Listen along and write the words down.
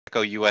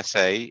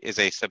USA is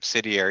a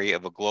subsidiary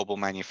of a global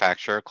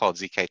manufacturer called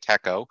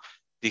ZKTeco.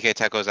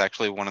 ZKTeco is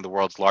actually one of the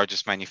world's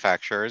largest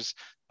manufacturers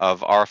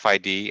of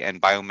RFID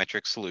and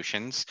biometric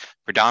solutions.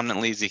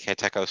 Predominantly,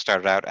 ZKTeco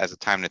started out as a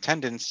time and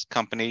attendance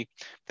company.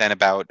 Then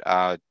about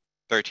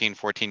 13,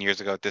 14 years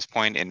ago at this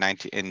point,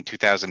 in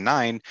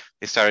 2009,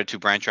 they started to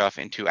branch off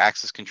into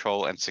access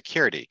control and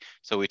security.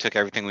 So we took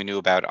everything we knew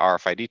about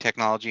RFID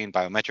technology and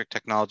biometric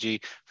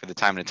technology for the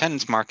time and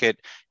attendance market,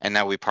 and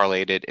now we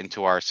parlayed it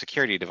into our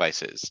security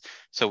devices.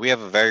 So we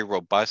have a very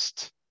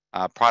robust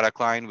product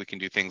line. We can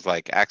do things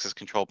like access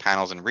control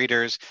panels and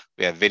readers.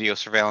 We have video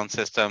surveillance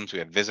systems. We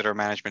have visitor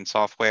management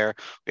software.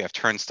 We have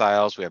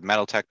turnstiles. We have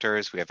metal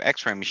detectors. We have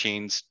X-ray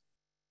machines.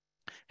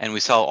 And we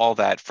sell all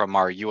that from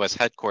our US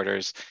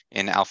headquarters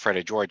in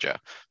Alpharetta, Georgia.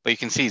 But you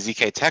can see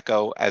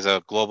ZKTeco, as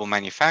a global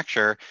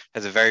manufacturer,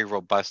 has a very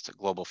robust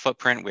global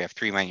footprint. We have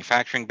 3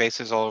 manufacturing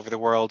bases all over the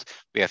world.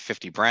 We have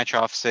 50 branch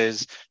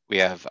offices. We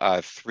have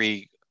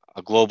 3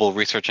 global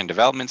research and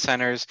development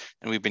centers,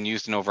 and we've been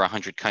used in over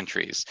 100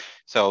 countries.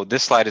 So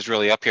this slide is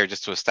really up here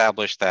just to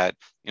establish that,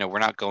 we're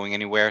not going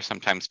anywhere.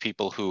 Sometimes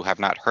people who have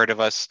not heard of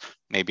us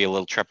may be a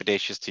little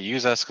trepidatious to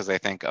use us because they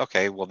think,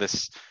 okay, well,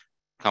 this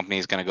company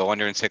is going to go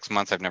under in 6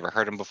 months. I've never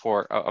heard of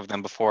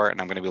them before,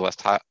 and I'm going to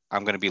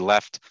be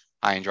left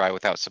high and dry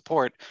without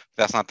support.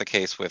 That's not the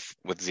case with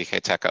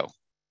ZKTeco.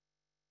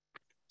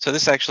 So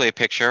this is actually a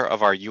picture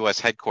of our US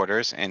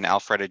headquarters in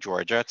Alpharetta,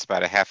 Georgia. It's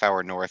about a half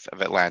hour north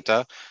of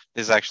Atlanta.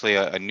 This is actually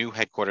a new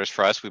headquarters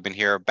for us. We've been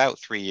here about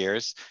 3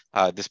 years.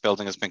 This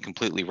building has been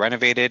completely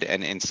renovated,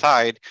 and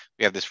inside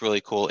we have this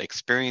really cool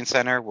experience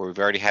center where we've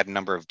already had a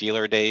number of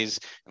dealer days,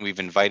 and we've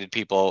invited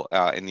people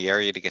in the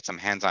area to get some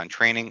hands-on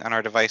training on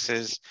our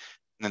devices.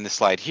 And then this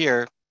slide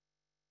here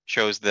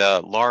shows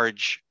the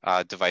large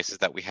devices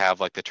that we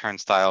have, like the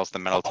turnstiles, the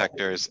metal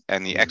detectors,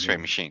 and the X-ray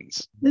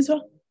machines. This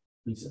one?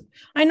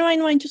 I know,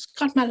 I just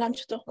got my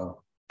lunch though.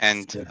 Oh.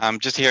 And I'm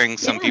just hearing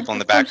some people in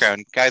the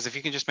background. Guys, if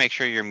you can just make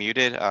sure you're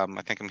muted. I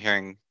think I'm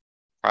hearing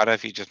Prada,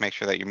 if you just make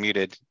sure that you're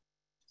muted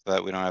so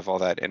that we don't have all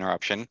that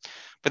interruption.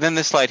 But then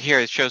this slide here,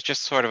 it shows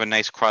just sort of a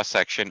nice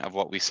cross-section of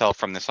what we sell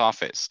from this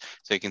office.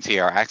 So you can see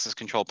our access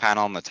control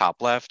panel on the top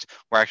left.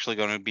 We're actually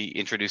going to be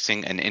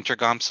introducing an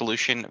intercom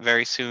solution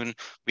very soon.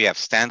 We have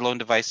standalone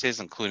devices,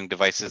 including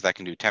devices that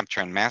can do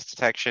temperature and mass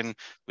detection.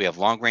 We have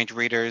long-range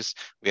readers.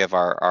 We have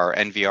our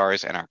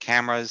NVRs and our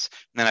cameras.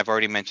 And then I've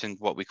already mentioned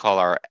what we call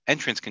our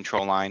entrance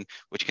control line,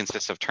 which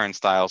consists of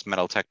turnstiles,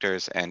 metal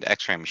detectors, and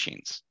X-ray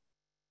machines.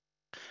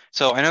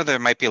 So I know there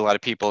might be a lot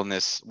of people in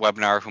this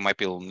webinar who might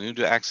be a little new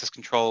to access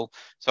control.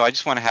 So I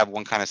just want to have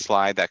one kind of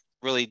slide that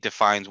really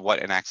defines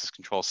what an access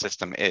control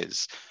system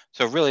is.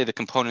 So really the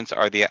components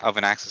of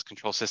an access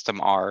control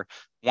system are,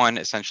 one,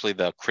 essentially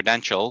the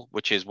credential,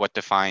 which is what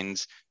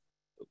defines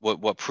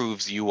what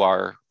proves you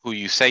are who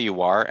you say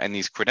you are, and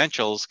these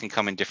credentials can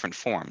come in different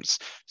forms.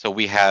 So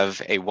we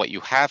have a what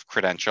you have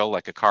credential,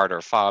 like a card or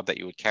a fob that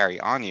you would carry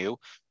on you,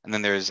 and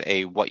then there's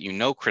a what you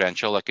know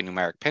credential, like a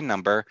numeric PIN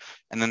number,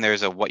 and then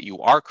there's a what you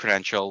are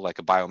credential, like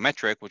a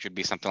biometric, which would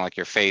be something like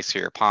your face or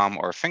your palm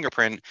or a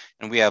fingerprint,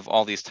 and we have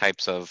all these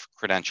types of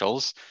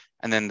credentials.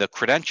 And then the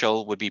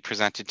credential would be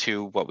presented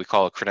to what we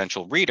call a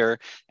credential reader.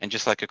 And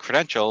just like a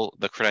credential,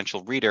 the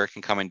credential reader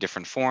can come in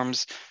different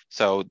forms.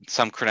 So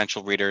some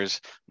credential readers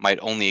might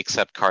only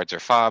accept cards or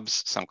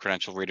fobs. Some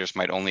credential readers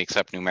might only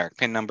accept numeric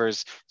PIN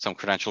numbers. Some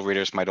credential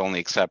readers might only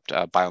accept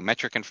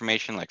biometric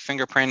information like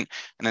fingerprint.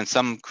 And then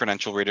some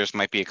credential readers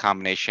might be a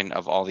combination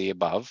of all the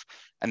above.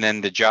 And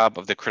then the job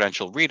of the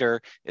credential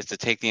reader is to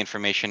take the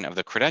information of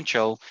the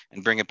credential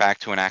and bring it back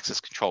to an access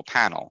control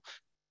panel.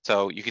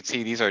 So you can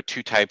see these are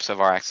 2 types of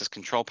our access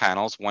control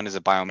panels. One is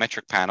a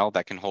biometric panel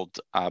that can hold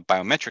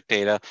biometric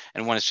data,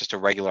 and one is just a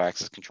regular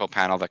access control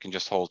panel that can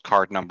just hold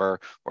card number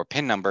or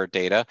PIN number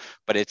data.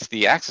 But it's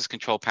the access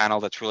control panel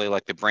that's really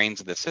like the brains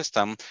of the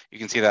system. You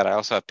can see that I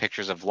also have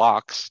pictures of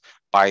locks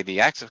by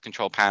the access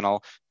control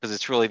panel, because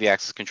it's really the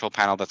access control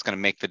panel that's going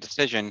to make the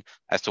decision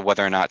as to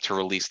whether or not to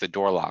release the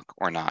door lock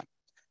or not.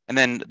 And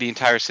then the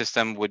entire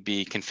system would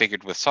be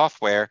configured with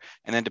software,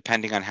 and then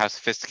depending on how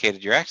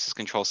sophisticated your access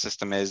control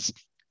system is,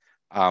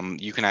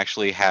 you can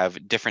actually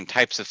have different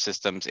types of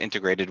systems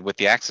integrated with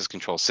the access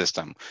control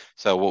system.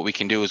 So what we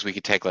can do is we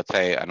could take, let's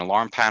say, an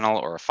alarm panel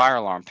or a fire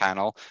alarm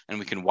panel, and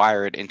we can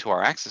wire it into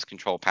our access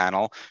control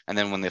panel. And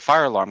then when the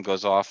fire alarm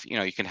goes off,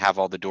 you can have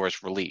all the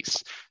doors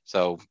release.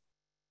 So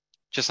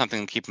just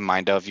something to keep in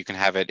mind of. You can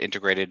have it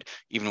integrated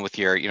even with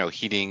your,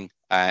 heating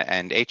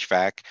and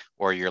HVAC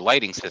or your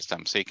lighting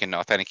system. So you can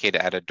authenticate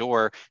it at a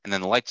door and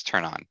then the lights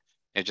turn on.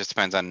 It just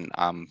depends on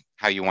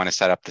how you want to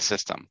set up the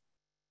system.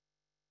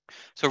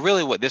 So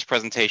really what this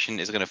presentation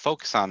is going to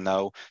focus on,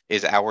 though,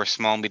 is our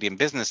small medium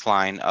business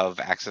line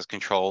of access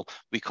control.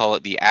 We call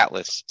it the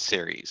Atlas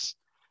series.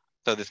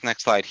 So this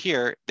next slide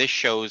here, this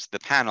shows the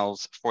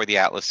panels for the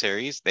Atlas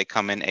series. They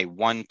come in a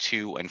 1,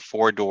 2, and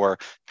 4 door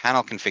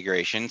panel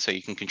configuration, so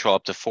you can control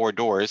up to 4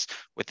 doors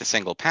with a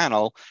single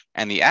panel.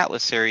 And the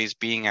Atlas series,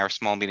 being our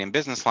small medium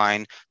business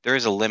line, there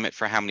is a limit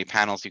for how many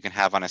panels you can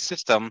have on a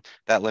system.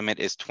 That limit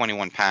is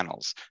 21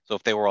 panels. So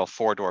if they were all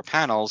 4 door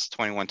panels,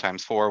 21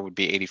 times 4 would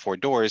be 84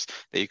 doors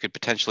that you could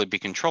potentially be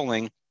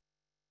controlling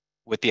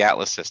with the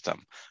Atlas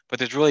system. But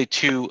there's really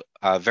two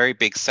very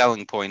big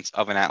selling points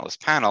of an Atlas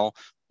panel.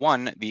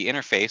 One, the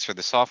interface or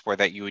the software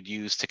that you would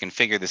use to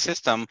configure the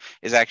system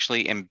is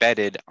actually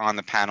embedded on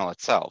the panel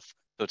itself.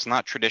 So it's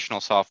not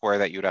traditional software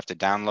that you would have to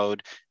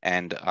download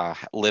and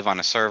live on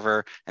a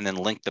server and then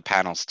link the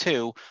panels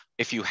to.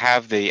 If you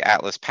have the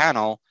Atlas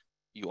panel,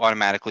 you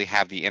automatically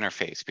have the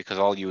interface, because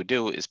all you would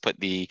do is put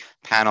the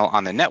panel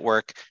on the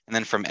network, and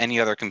then from any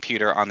other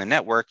computer on the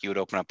network, you would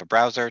open up a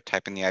browser,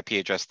 type in the IP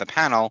address of the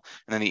panel,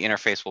 and then the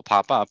interface will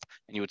pop up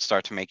and you would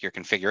start to make your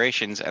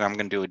configurations. And I'm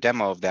going to do a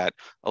demo of that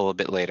a little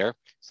bit later.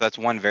 So that's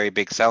one very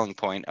big selling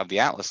point of the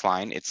Atlas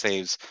line. It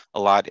saves a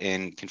lot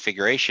in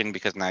configuration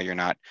because now you're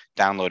not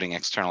downloading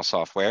external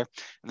software.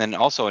 And then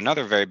also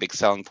another very big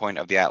selling point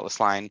of the Atlas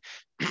line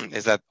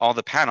is that all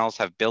the panels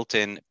have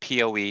built-in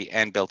PoE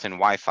and built-in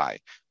Wi-Fi.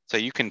 So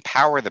you can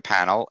power the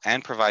panel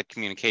and provide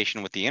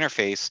communication with the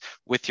interface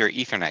with your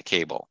Ethernet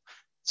cable.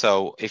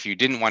 So if you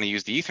didn't want to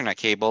use the Ethernet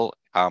cable,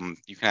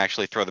 you can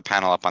actually throw the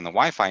panel up on the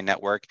Wi-Fi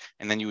network,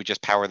 and then you would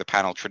just power the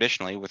panel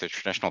traditionally with a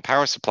traditional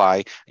power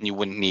supply, and you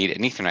wouldn't need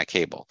an Ethernet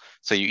cable.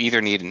 So you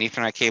either need an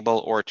Ethernet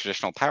cable or a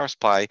traditional power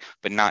supply,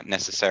 but not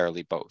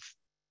necessarily both.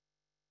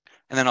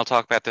 And then I'll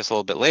talk about this a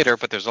little bit later,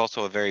 but there's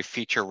also a very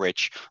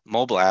feature-rich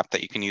mobile app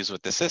that you can use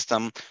with the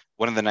system.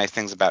 One of the nice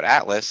things about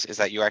Atlas is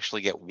that you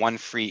actually get one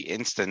free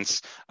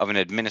instance of an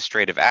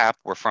administrative app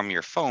where from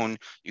your phone,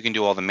 you can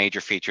do all the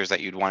major features that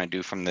you'd want to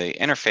do from the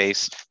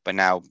interface, but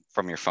now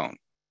from your phone.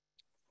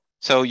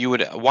 So you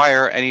would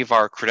wire any of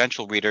our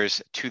credential readers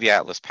to the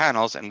Atlas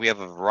panels, and we have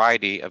a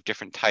variety of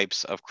different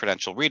types of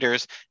credential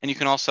readers, and you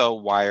can also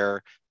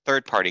wire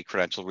third-party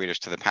credential readers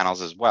to the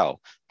panels as well.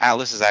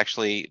 Atlas is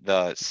actually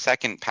the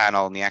second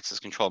panel in the access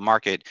control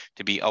market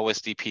to be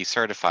OSDP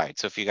certified.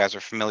 So if you guys are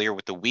familiar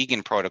with the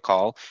Wiegand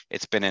protocol,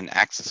 it's been an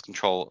access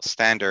control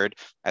standard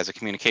as a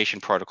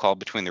communication protocol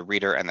between the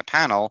reader and the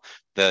panel.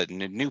 The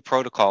new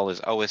protocol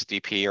is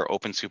OSDP, or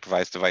Open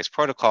Supervised Device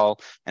Protocol.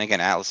 And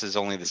again, Atlas is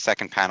only the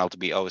second panel to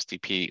be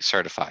OSDP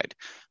certified.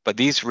 But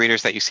these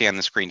readers that you see on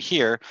the screen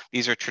here,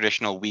 these are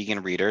traditional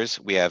Wiegand readers.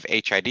 We have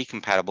HID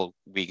compatible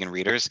Wiegand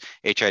readers.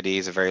 HID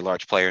is a very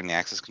large player in the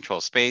access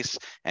control space,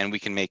 and we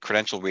can make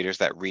credential readers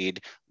that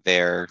read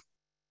their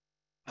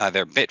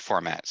bit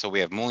format. So we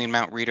have mullion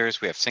mount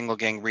readers, we have single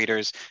gang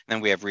readers, and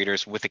then we have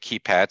readers with a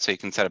keypad, so you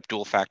can set up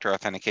dual factor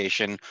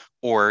authentication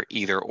or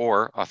either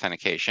or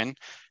authentication.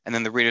 And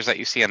then the readers that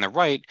you see on the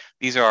right,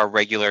 these are our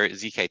regular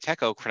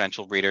ZKTeco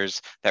credential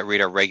readers that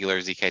read our regular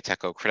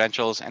ZKTeco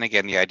credentials. And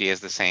again, the idea is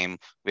the same.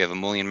 We have a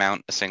mullion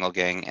mount, a single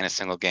gang, and a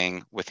single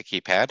gang with a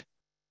keypad.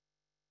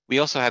 We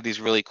also have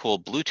these really cool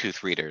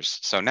Bluetooth readers.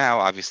 So now,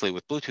 obviously,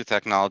 with Bluetooth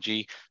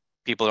technology,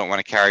 people don't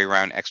want to carry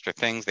around extra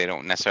things. They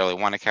don't necessarily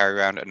want to carry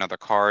around another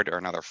card or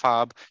another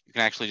fob. You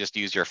can actually just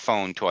use your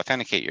phone to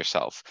authenticate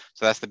yourself.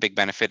 So that's the big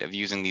benefit of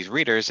using these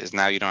readers, is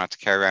now you don't have to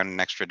carry around an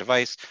extra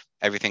device.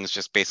 Everything's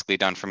just basically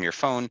done from your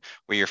phone,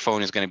 where your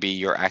phone is going to be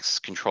your access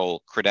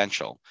control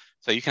credential.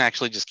 So you can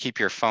actually just keep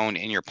your phone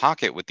in your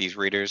pocket with these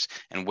readers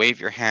and wave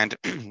your hand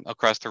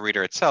across the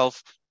reader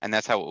itself, and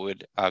that's how it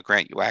would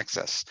grant you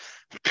access.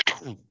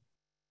 And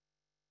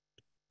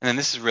then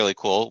this is really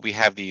cool. We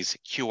have these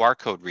QR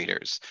code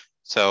readers.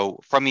 So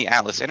from the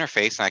Atlas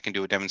interface, and I can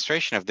do a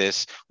demonstration of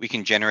this, we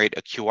can generate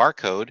a QR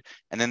code,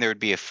 and then there would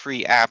be a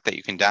free app that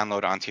you can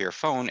download onto your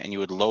phone, and you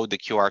would load the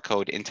QR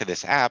code into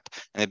this app.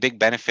 And the big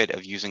benefit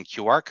of using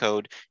QR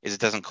code is it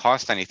doesn't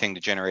cost anything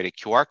to generate a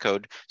QR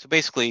code. So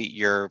basically,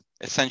 you're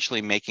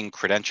essentially making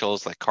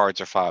credentials like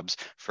cards or fobs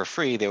for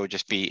free. They would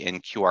just be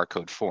in QR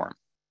code form.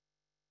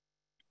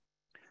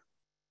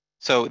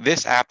 So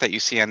this app that you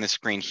see on the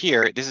screen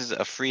here, this is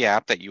a free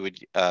app that you would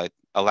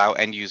allow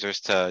end users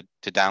to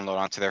download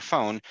onto their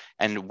phone.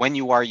 And when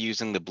you are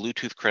using the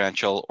Bluetooth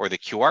credential or the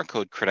QR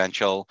code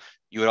credential,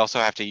 you would also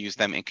have to use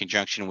them in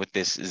conjunction with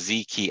this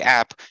ZKey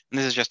app. And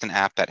this is just an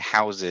app that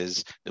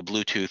houses the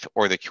Bluetooth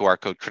or the QR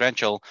code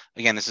credential.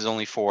 Again, this is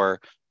only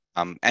for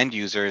end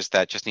users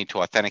that just need to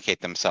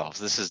authenticate themselves.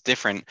 This is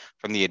different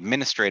from the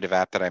administrative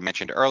app that I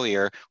mentioned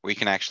earlier, where you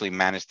can actually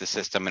manage the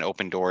system and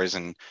open doors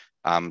and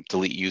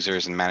delete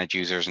users and manage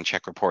users and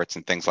check reports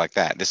and things like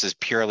that. This is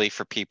purely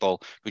for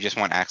people who just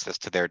want access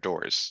to their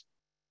doors.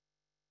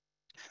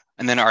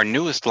 And then our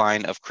newest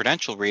line of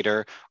credential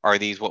reader are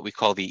these what we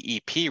call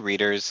the EP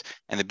readers.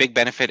 And the big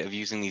benefit of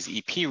using these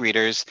EP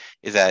readers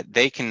is that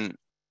they can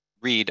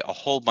read a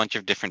whole bunch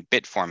of different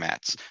bit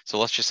formats. So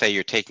let's just say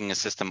you're taking a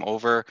system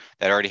over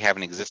that already have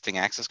an existing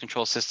access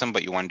control system,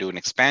 but you want to do an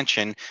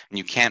expansion and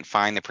you can't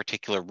find the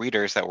particular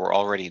readers that were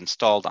already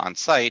installed on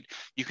site.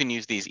 You can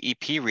use these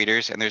EP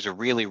readers, and there's a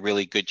really,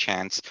 really good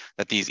chance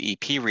that these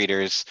EP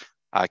readers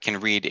can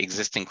read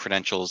existing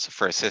credentials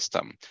for a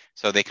system.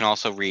 So they can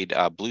also read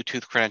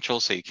Bluetooth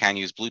credentials, so you can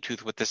use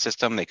Bluetooth with the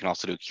system. They can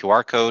also do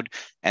QR code,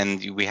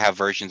 and we have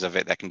versions of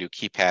it that can do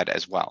keypad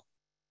as well.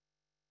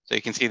 So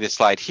you can see this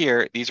slide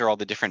here. These are all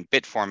the different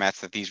bit formats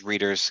that these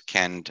readers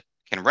can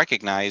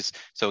recognize.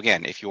 So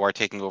again, if you are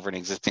taking over an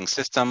existing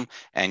system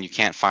and you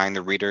can't find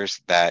the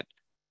readers that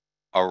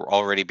are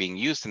already being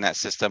used in that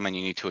system and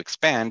you need to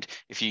expand,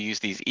 if you use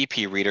these EP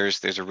readers,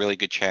 there's a really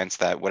good chance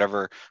that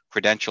whatever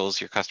credentials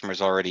your customer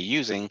is already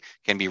using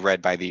can be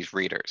read by these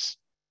readers.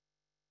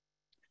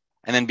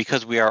 And then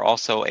because we are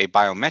also a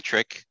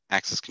biometric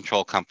access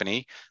control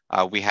company,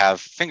 we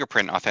have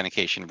fingerprint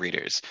authentication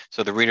readers.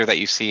 So the reader that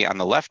you see on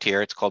the left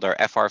here, it's called our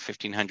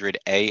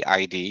FR1500A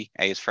ID.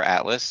 A is for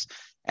Atlas.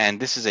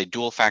 And this is a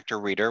dual factor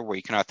reader where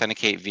you can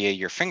authenticate via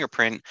your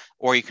fingerprint,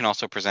 or you can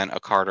also present a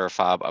card or a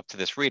fob up to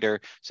this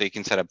reader. So you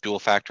can set up dual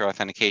factor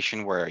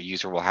authentication where a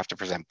user will have to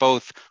present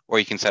both, or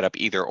you can set up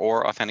either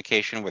or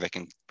authentication where they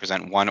can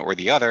present one or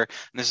the other.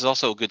 And this is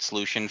also a good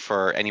solution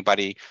for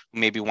anybody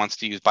who maybe wants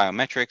to use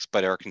biometrics,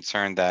 but are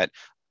concerned that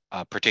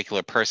a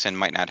particular person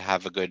might not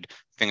have a good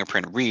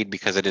fingerprint read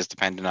because it is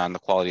dependent on the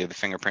quality of the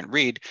fingerprint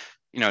read.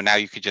 Now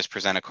you could just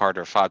present a card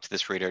or fob to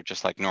this reader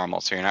just like normal.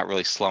 So you're not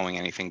really slowing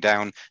anything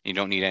down. You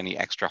don't need any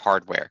extra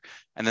hardware.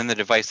 And then the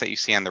device that you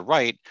see on the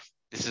right,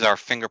 this is our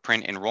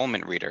fingerprint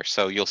enrollment reader.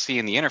 So you'll see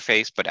in the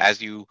interface, but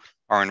as you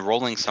are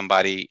enrolling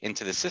somebody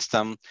into the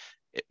system,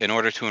 in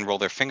order to enroll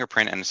their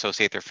fingerprint and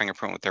associate their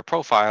fingerprint with their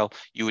profile,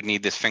 you would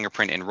need this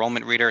fingerprint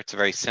enrollment reader. It's a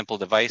very simple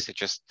device. It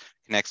just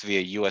connects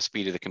via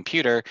USB to the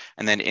computer,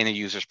 and then in a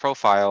user's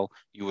profile,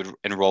 you would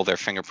enroll their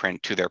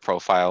fingerprint to their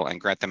profile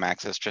and grant them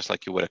access just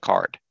like you would a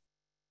card.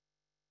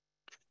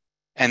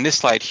 And this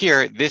slide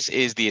here, this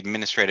is the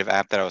administrative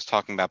app that I was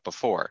talking about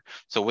before.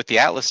 So with the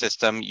Atlas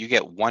system, you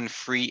get one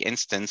free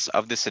instance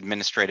of this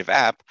administrative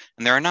app,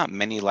 and there are not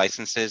many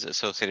licenses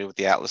associated with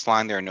the Atlas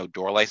line. There are no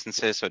door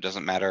licenses, so it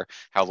doesn't matter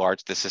how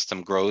large the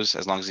system grows,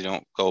 as long as you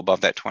don't go above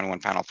that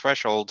 21 panel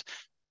threshold.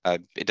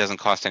 It doesn't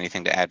cost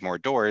anything to add more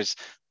doors.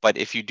 But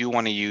if you do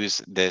want to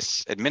use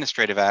this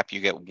administrative app,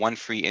 you get one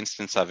free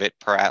instance of it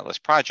per Atlas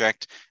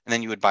project, and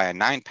then you would buy a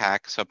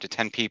 9-pack, so up to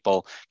 10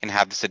 people can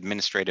have this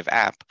administrative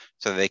app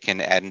so they can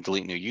add and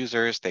delete new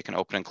users, they can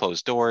open and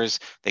close doors,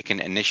 they can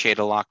initiate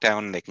a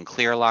lockdown, they can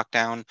clear a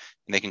lockdown, and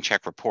they can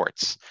check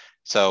reports.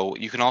 So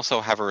you can also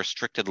have a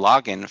restricted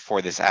login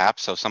for this app.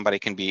 So somebody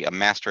can be a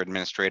master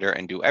administrator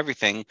and do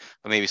everything,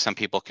 but maybe some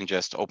people can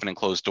just open and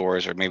close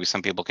doors, or maybe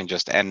some people can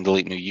just add and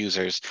delete new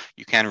users.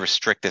 You can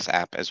restrict this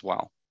app as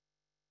well.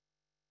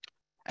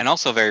 And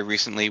also very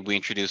recently, we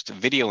introduced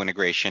video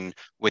integration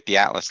with the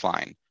Atlas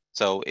line.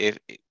 So if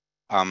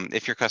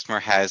your customer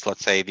has,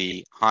 let's say,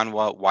 the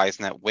Hanwha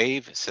WiseNet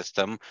Wave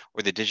system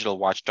or the Digital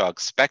Watchdog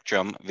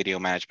Spectrum video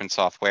management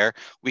software,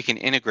 we can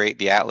integrate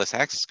the Atlas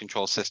access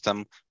control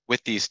system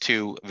with these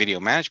two video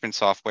management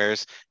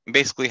softwares. And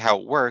basically how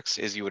it works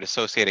is you would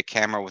associate a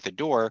camera with a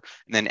door,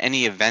 and then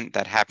any event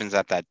that happens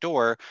at that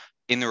door,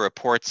 in the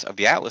reports of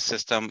the Atlas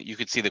system, you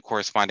could see the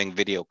corresponding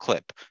video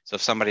clip. So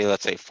if somebody,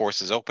 let's say,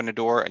 forces open a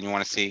door and you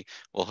want to see,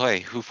 well, hey,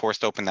 who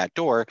forced open that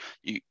door?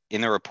 In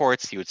the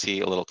reports, you would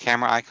see a little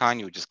camera icon.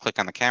 You would just click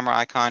on the camera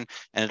icon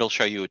and it'll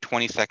show you a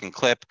 20-second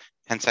clip,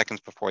 10 seconds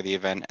before the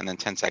event, and then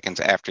 10 seconds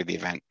after the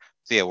event.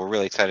 So yeah, we're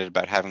really excited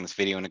about having this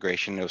video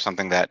integration. It was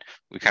something that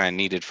we kind of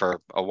needed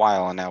for a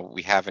while, and now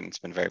we have it, and it's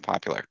been very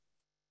popular.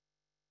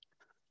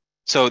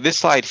 So this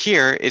slide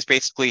here is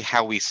basically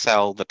how we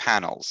sell the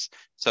panels.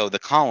 So the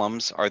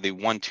columns are the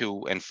 1,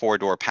 2, and 4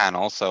 door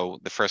panels. So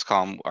the first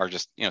column are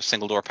just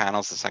single door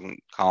panels. The second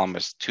column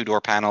is 2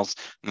 door panels,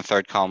 and the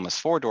third column is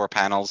 4 door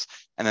panels.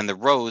 And then the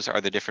rows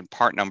are the different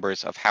part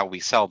numbers of how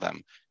we sell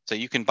them. So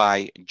you can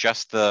buy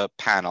just the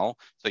panel.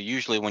 So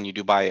usually when you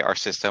do buy our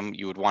system,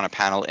 you would want a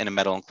panel in a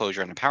metal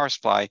enclosure and a power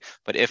supply.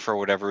 But if for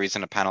whatever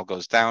reason a panel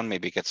goes down,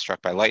 maybe it gets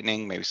struck by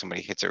lightning, maybe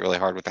somebody hits it really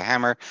hard with a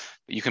hammer,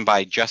 you can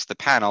buy just the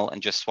panel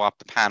and just swap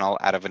the panel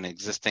out of an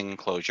existing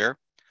enclosure.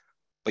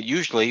 But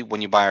usually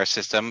when you buy our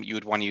system, you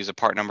would want to use a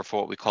part number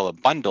for what we call a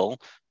bundle.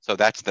 So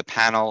that's the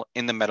panel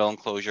in the metal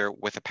enclosure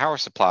with a power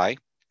supply.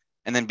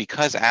 And then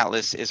because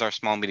Atlas is our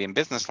small medium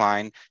business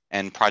line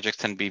and projects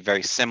tend to be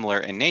very similar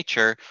in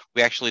nature,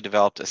 we actually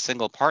developed a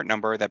single part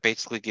number that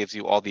basically gives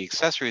you all the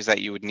accessories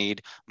that you would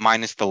need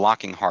minus the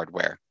locking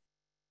hardware.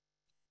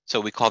 So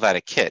we call that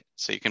a kit.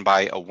 So you can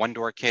buy a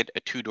 1-door kit,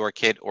 a 2-door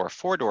kit, or a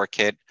 4-door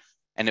kit,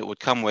 and it would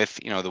come with,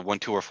 the 1,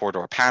 2, or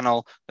 4-door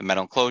panel, the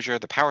metal enclosure,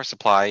 the power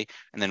supply,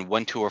 and then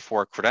 1, 2, or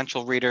 4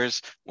 credential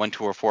readers, 1,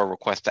 2, or 4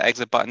 request to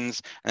exit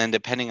buttons. And then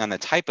depending on the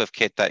type of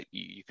kit that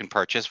you can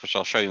purchase, which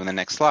I'll show you in the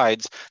next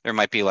slides, there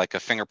might be like a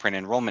fingerprint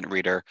enrollment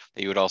reader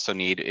that you would also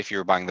need if you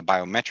were buying the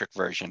biometric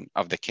version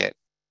of the kit.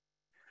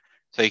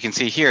 So you can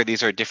see here,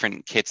 these are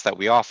different kits that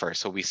we offer.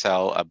 So we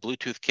sell a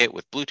Bluetooth kit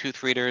with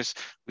Bluetooth readers,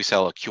 we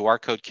sell a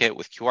QR code kit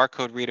with QR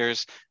code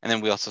readers, and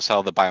then we also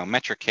sell the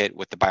biometric kit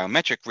with the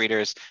biometric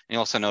readers. And you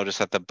also notice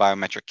that the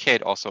biometric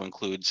kit also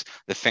includes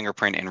the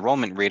fingerprint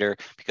enrollment reader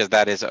because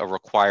that is a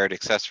required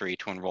accessory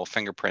to enroll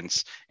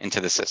fingerprints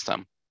into the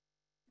system.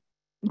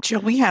 Joe,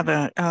 we have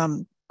a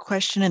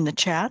question in the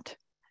chat?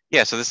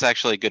 Yeah, so this is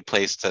actually a good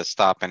place to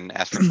stop and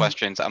ask for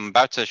questions. I'm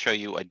about to show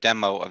you a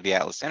demo of the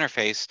Atlas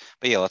interface,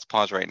 but yeah, let's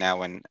pause right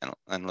now and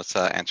let's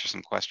answer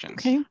some questions.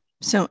 Okay,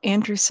 so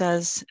Andrew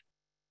says,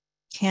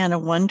 can a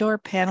one-door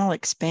panel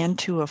expand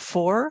to a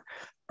 4,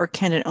 or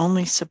can it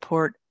only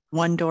support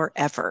one door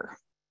ever?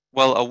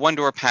 Well, a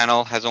one-door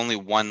panel has only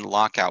one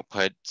lock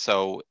output,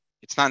 so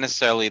it's not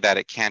necessarily that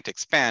it can't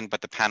expand,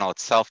 but the panel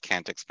itself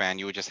can't expand.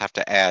 You would just have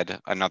to add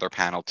another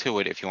panel to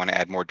it if you want to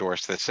add more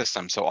doors to the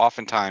system. So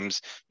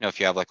oftentimes, if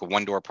you have like a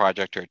one-door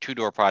project or a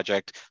two-door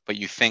project, but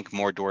you think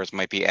more doors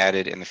might be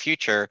added in the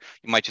future,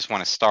 you might just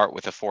want to start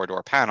with a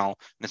four-door panel. And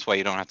this way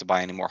you don't have to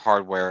buy any more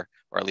hardware,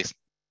 or at least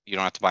you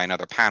don't have to buy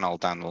another panel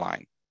down the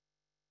line.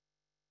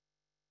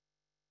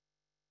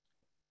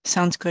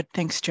 Sounds good.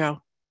 Thanks,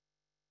 Joe.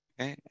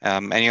 Okay.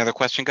 Any other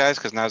question, guys?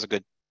 Because now's a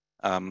good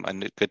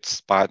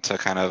spot to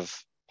kind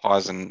of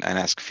pause and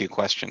ask a few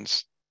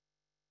questions.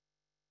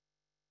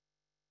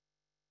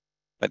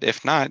 But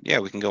if not, yeah,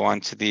 we can go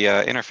on to the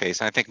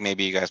interface. And I think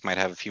maybe you guys might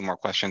have a few more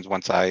questions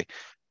once I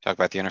talk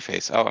about the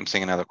interface. Oh, I'm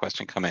seeing another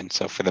question come in.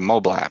 So for the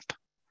mobile app.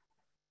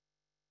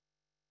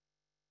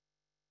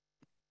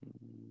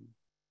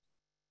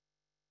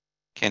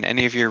 Can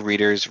any of your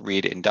readers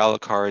read Indala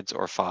cards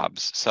or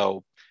fobs?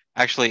 So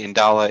actually,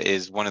 Indala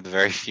is one of the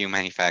very few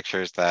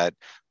manufacturers that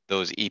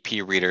those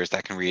EP readers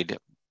that can read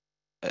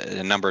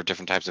a number of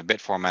different types of bit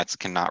formats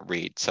cannot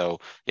read. So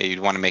yeah, you'd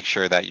want to make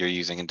sure that you're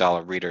using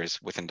Indala readers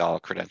with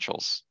Indala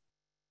credentials.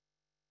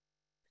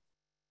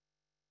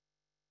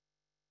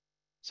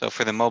 So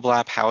for the mobile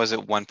app, how is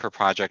it 1 per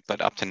project,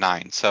 but up to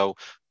 9? So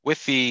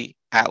with the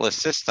Atlas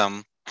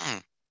system,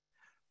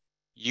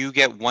 you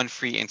get 1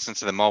 free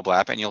instance of the mobile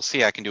app, and you'll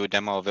see I can do a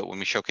demo of it when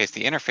we showcase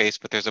the interface,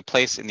 but there's a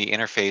place in the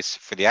interface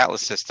for the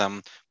Atlas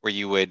system where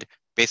you would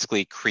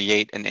basically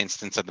create an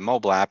instance of the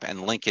mobile app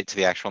and link it to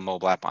the actual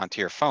mobile app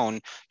onto your phone.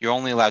 You're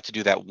only allowed to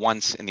do that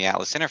once in the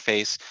Atlas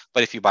interface,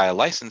 but if you buy a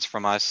license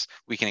from us,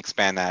 we can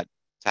expand that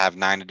to have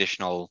 9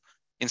 additional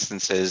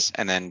instances,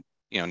 and then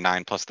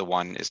 9 plus the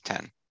 1 is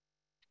 10.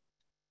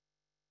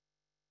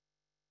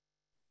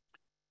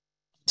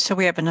 So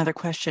we have another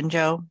question,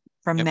 Joe,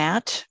 from Yep.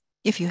 Matt.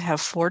 If you have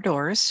 4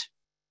 doors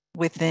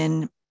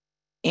within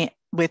and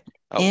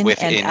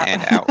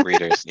out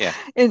readers, yeah.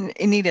 and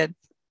needed,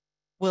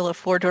 will a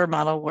 4-door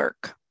model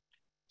work?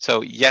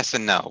 So yes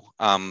and no.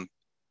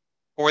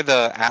 For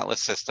the Atlas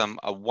system,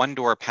 a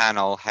 1-door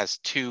panel has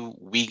 2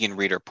 Wiegand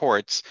reader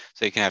ports.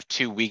 So you can have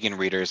 2 Wiegand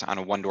readers on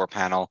a 1-door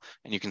panel,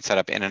 and you can set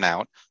up in and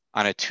out.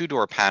 On a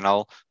 2-door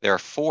panel, there are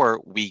 4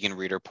 Wiegand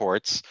reader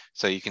ports.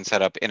 So you can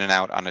set up in and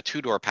out on a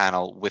 2-door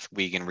panel with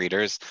Wiegand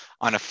readers.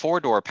 On a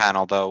 4-door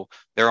panel, though,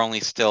 there are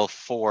only still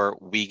 4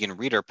 Wiegand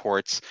reader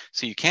ports.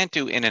 So you can't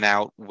do in and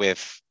out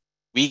with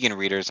Wiegand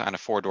readers on a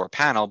 4-door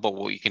panel, but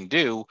what you can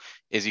do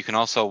is you can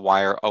also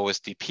wire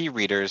OSDP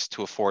readers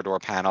to a 4-door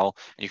panel,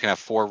 and you can have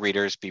 4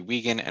 readers be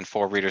Wiegand and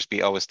 4 readers be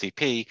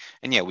OSDP.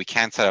 And yeah, we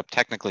can set up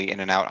technically in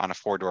and out on a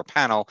 4-door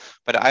panel,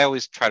 but I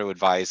always try to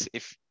advise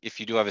if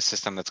you do have a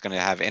system that's going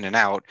to have in and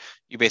out,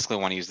 you basically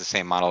want to use the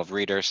same model of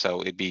reader, so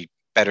it'd be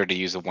better to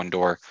use a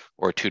 1-door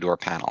or a 2-door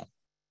panel.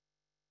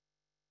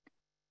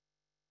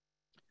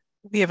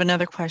 We have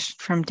another question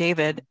from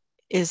David.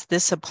 Is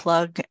this a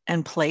plug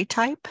and play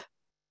type?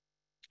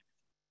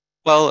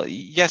 Well,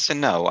 yes and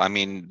no. I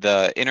mean,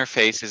 the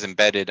interface is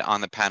embedded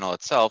on the panel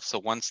itself. So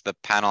once the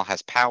panel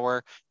has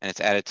power and it's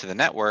added to the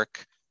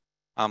network,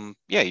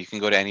 yeah, you can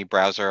go to any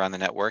browser on the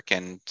network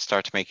and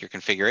start to make your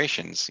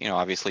configurations.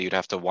 Obviously you'd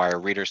have to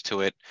wire readers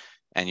to it,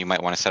 and you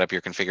might want to set up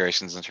your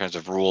configurations in terms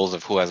of rules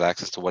of who has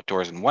access to what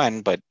doors and when,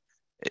 but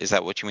is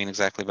that what you mean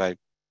exactly by,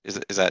 is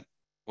that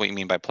what you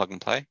mean by plug and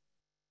play?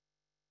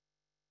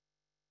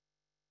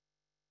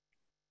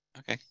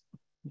 Okay.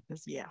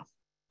 Yeah.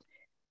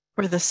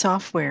 For the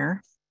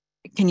software,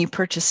 can you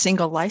purchase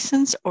single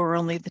license or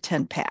only the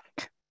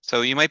 10-pack?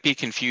 So you might be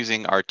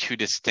confusing our 2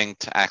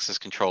 distinct access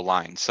control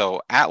lines.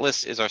 So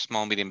Atlas is our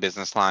small medium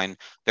business line.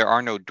 There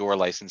are no door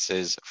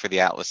licenses for the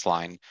Atlas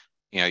line.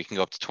 You can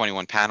go up to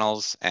 21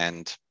 panels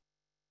and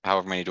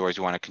however many doors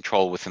you want to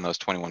control within those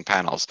 21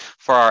 panels.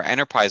 For our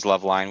enterprise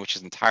level line, which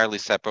is entirely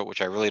separate,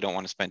 which I really don't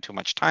want to spend too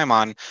much time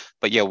on,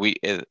 but yeah,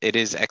 it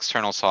is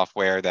external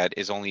software that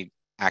is only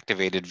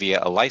activated via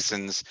a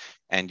license,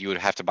 and you would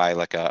have to buy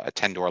like a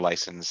 10-door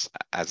license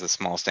as the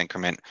smallest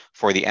increment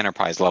for the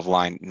enterprise level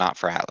line, not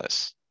for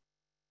Atlas.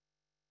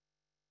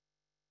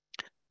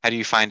 How do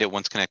you find it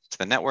once connected to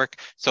the network?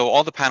 So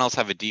all the panels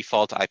have a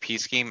default IP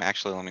scheme.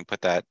 Actually, let me put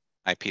that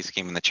IP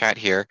scheme in the chat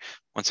here,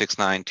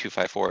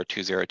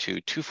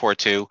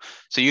 169.254.202.242.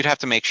 So you'd have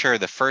to make sure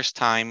the first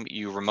time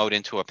you remote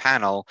into a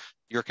panel,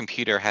 your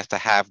computer has to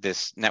have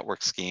this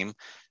network scheme,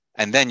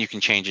 and then you can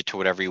change it to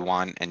whatever you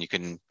want, and you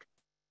can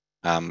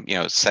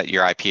set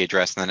your IP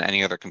address, and then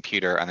any other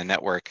computer on the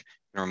network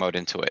can remote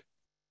into it.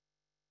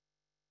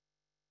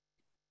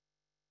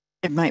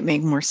 It might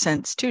make more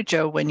sense too,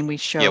 Joe, when we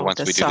show once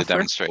the we software. Do the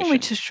demonstration. When we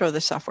just show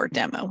the software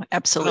demo,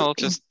 absolutely. We'll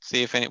just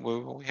see if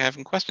we have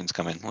any questions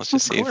come in. Let's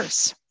just see. Of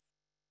course.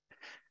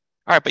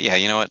 All right, but yeah,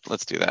 you know what?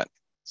 Let's do that.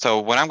 So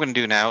what I'm going to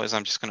do now is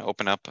I'm just going to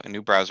open up a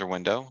new browser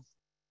window.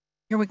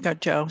 Here we go,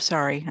 Joe.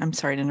 Sorry, I'm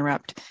sorry to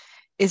interrupt.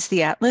 Is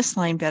the Atlas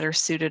line better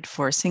suited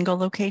for a single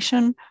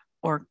location,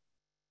 or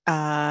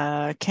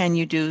can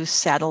you do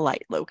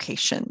satellite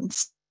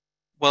locations?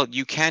 Well,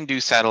 you can do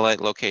satellite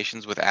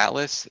locations with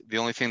Atlas. The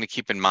only thing to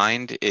keep in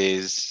mind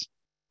is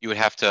you would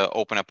have to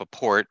open up a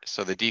port.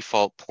 So the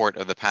default port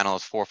of the panel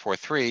is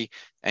 443,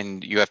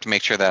 and you have to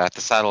make sure that at the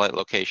satellite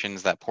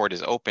locations, that port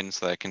is open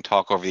so that it can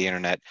talk over the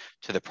internet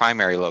to the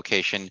primary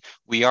location.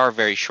 We are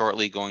very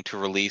shortly going to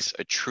release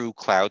a true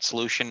cloud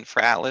solution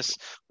for Atlas,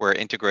 where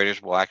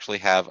integrators will actually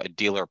have a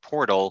dealer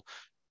portal,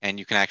 and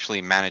you can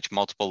actually manage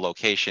multiple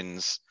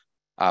locations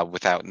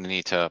without the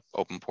need to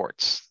open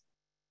ports.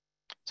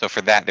 So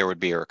for that, there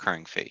would be a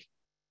recurring fee.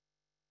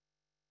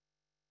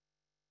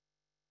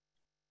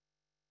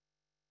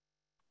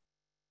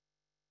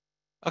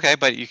 Okay,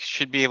 but you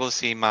should be able to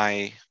see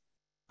my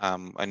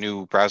a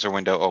new browser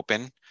window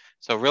open.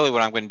 So really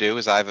what I'm going to do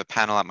is I have a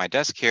panel at my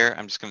desk here.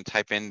 I'm just going to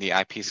type in the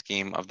IP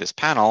scheme of this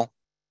panel,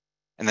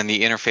 and then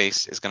the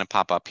interface is going to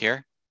pop up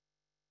here.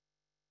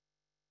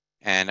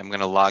 And I'm going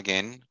to log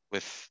in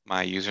with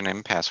my username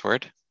and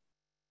password.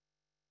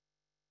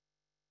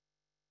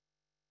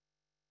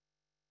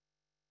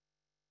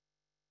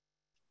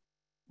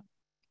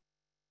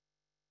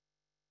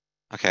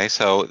 Okay,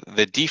 so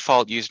the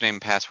default username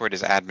and password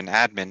is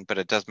admin, but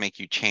it does make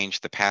you change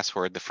the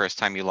password the first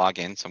time you log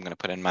in. So I'm going to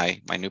put in my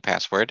new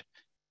password.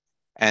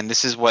 And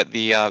this is what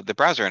the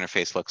browser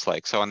interface looks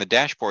like. So on the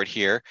dashboard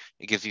here,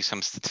 it gives you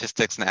some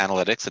statistics and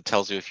analytics. It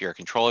tells you if your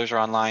controllers are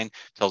online,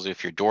 tells you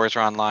if your doors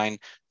are online,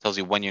 tells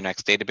you when your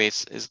next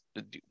database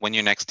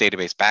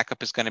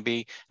backup is going to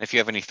be. And if you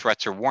have any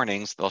threats or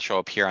warnings, they'll show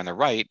up here on the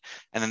right.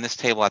 And then this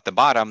table at the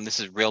bottom,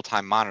 this is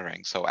real-time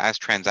monitoring. So as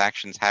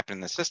transactions happen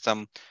in the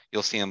system,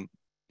 you'll see them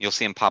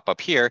pop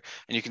up here,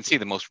 and you can see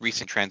the most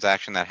recent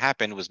transaction that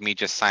happened was me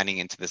just signing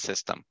into the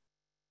system.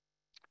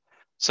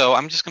 So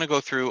I'm just going to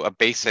go through a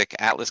basic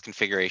Atlas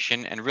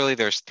configuration, and really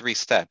there's 3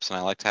 steps, and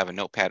I like to have a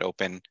notepad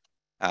open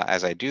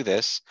as I do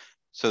this.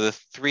 So the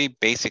 3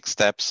 basic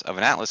steps of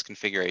an Atlas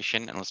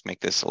configuration, and let's make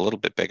this a little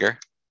bit bigger,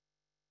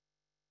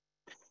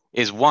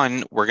 is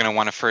 1, we're going to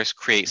want to first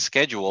create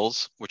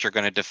schedules, which are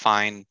going to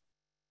define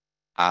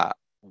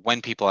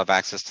when people have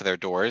access to their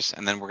doors,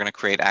 and then we're going to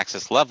create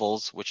access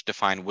levels, which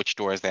define which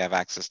doors they have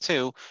access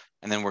to,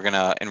 and then we're going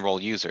to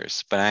enroll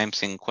users. But I am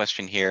seeing a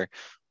question here.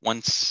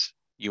 Once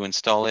you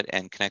install it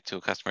and connect to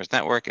a customer's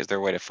network, is there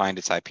a way to find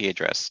its IP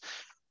address?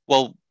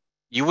 Well,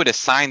 you would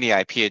assign the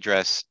IP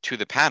address to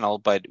the panel,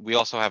 but we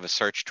also have a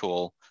search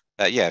tool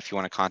that, yeah, if you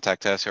want to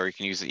contact us, or you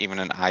can use even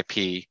an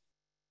IP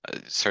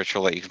search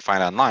tool that you can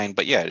find online,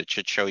 but yeah, it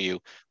should show you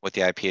what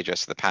the IP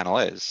address of the panel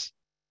is.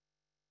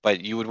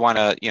 But you would want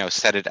to,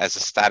 set it as a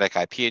static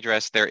IP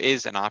address. There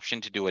is an option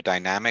to do a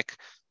dynamic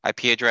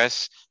IP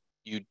address.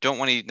 You don't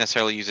want to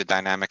necessarily use a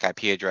dynamic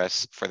IP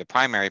address for the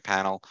primary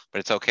panel, but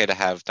it's okay to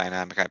have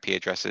dynamic IP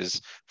addresses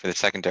for the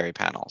secondary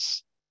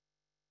panels.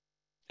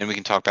 And we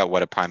can talk about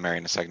what a primary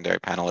and a secondary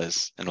panel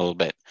is in a little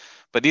bit.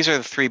 But these are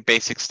the 3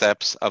 basic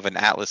steps of an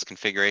Atlas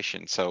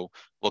configuration. So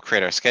we'll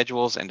create our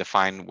schedules and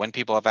define when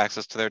people have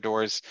access to their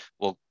doors.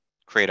 We'll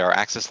create our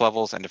access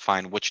levels and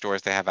define which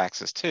doors they have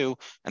access to,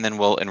 and then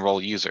we'll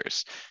enroll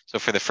users. So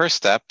for the first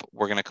step,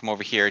 we're going to come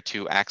over here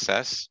to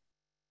Access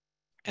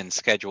and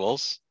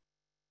Schedules,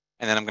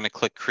 and then I'm going to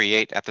click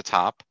Create at the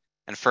top.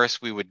 And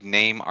first we would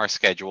name our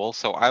schedule.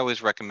 So I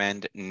always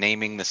recommend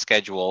naming the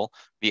schedule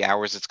the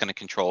hours it's going to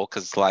control,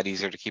 because it's a lot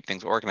easier to keep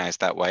things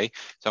organized that way.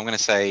 So I'm going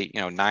to say,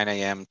 9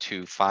 a.m.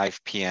 to 5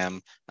 p.m.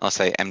 and let's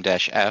say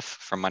M-F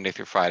from Monday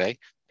through Friday.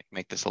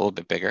 Make this a little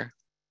bit bigger.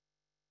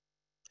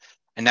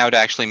 And now to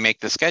actually make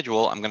the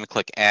schedule, I'm going to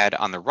click Add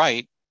on the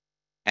right.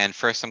 And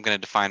first I'm going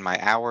to define my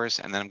hours,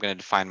 and then I'm going to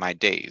define my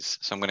days.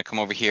 So I'm going to come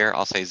over here,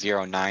 I'll say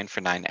 09 for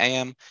 9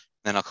 a.m.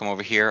 Then I'll come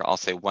over here, I'll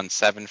say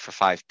 17 for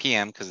 5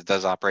 p.m. because it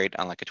does operate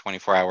on like a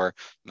 24-hour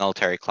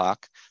military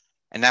clock.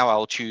 And now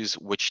I'll choose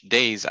which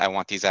days I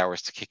want these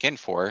hours to kick in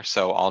for.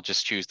 So I'll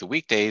just choose the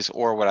weekdays,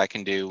 or what I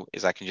can do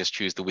is I can just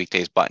choose the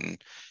weekdays button.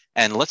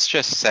 And let's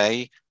just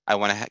say I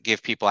want to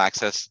give people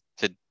access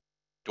to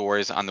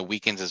doors on the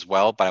weekends as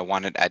well, but I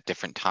want it at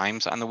different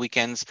times on the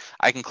weekends.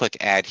 I can click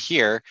Add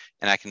here,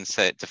 and I can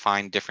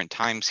define different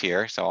times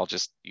here. So I'll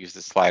just use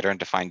the slider and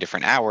define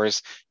different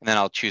hours, and then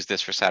I'll choose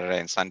this for Saturday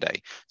and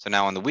Sunday. So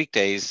now on the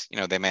weekdays,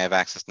 they may have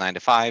access 9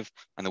 to 5.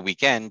 On the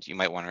weekend, you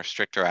might want to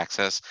restrict their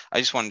access. I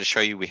just wanted to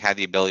show you we had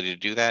the ability to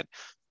do that.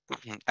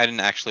 I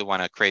didn't actually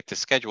want to create this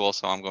schedule,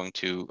 so I'm going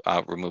to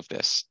remove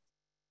this.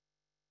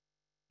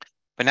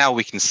 But now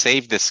we can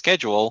save this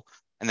schedule,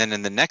 and then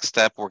in the next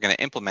step, we're going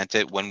to implement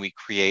it when we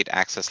create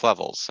access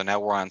levels. So now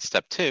we're on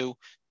step 2,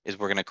 is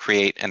we're going to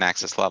create an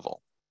access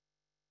level.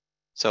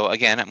 So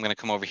again, I'm going to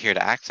come over here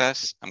to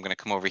Access. I'm going to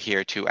come over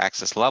here to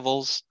Access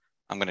Levels.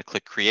 I'm going to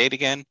click Create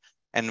again.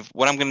 And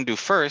what I'm going to do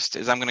first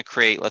is I'm going to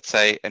create, let's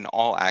say, an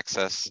all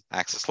access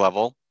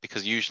level,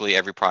 because usually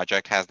every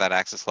project has that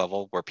access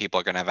level where people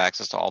are going to have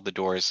access to all the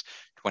doors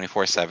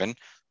 24/7. So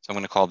I'm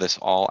going to call this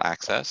all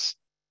access.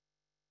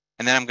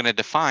 And then I'm going to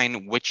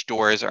define which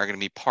doors are going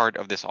to be part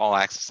of this all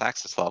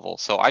access level.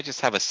 So I just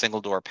have a single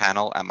door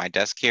panel at my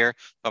desk here.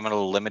 So I'm a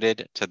little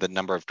limited to the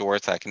number of doors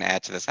that I can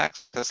add to this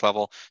access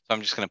level. So I'm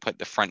just going to put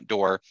the front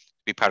door to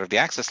be part of the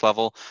access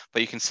level.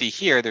 But you can see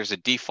here, there's a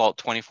default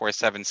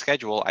 24/7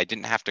 schedule. I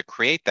didn't have to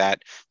create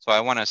that. So I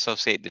want to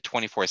associate the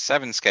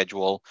 24/7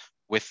 schedule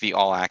with the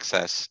all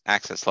access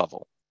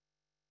level.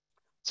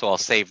 So I'll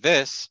save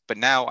this, but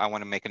now I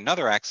want to make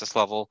another access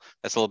level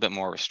that's a little bit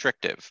more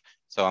restrictive.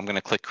 So I'm going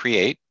to click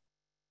create,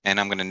 and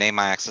I'm going to name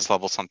my access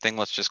level something.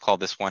 Let's just call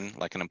this one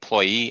like an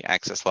employee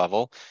access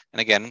level.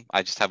 And again,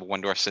 I just have a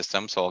one-door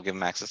system, so I'll give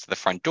them access to the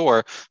front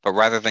door, but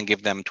rather than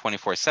give them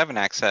 24/7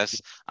 access,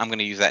 I'm going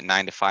to use that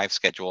 9 to 5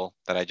 schedule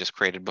that I just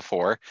created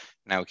before.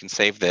 Now we can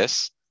save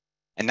this.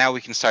 And now we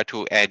can start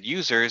to add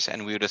users,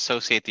 and we would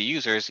associate the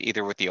users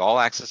either with the all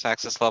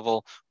access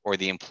level or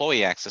the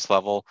employee access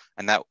level,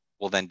 and that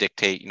will then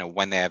dictate,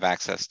 when they have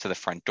access to the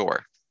front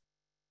door.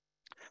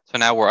 So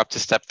now we're up to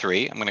step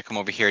 3. I'm going to come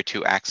over here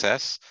to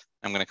access.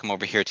 I'm going to come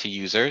over here to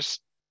users.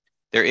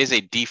 There is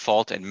a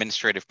default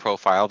administrative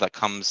profile that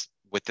comes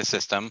with the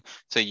system.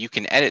 So you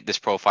can edit this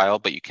profile,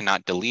 but you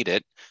cannot delete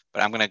it.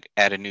 But I'm going to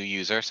add a new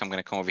user. So I'm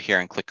going to come over here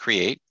and click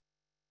create.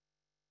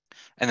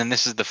 And then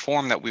this is the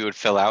form that we would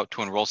fill out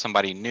to enroll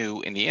somebody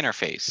new in the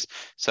interface.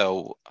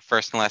 So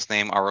first and last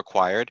name are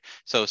required.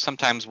 So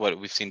sometimes what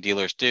we've seen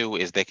dealers do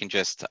is they can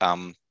just,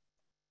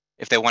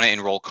 if they want to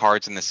enroll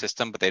cards in the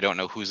system, but they don't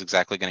know who's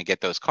exactly going to get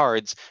those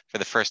cards, for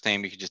the first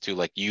name, you could just do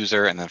like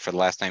user, and then for the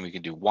last name, you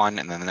can do 1,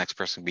 and then the next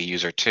person can be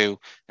user 2,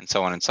 and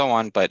so on and so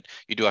on. But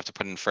you do have to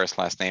put in first,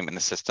 last name in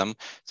the system.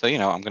 So,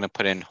 I'm going to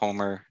put in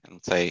Homer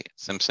and say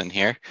Simpson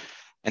here.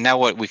 And now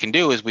what we can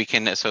do is we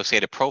can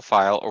associate a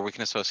profile, or we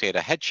can associate a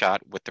headshot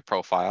with the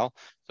profile.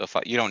 So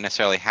if you don't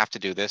necessarily have to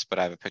do this, but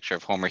I have a picture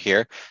of Homer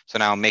here. So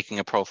now I'm making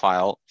a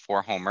profile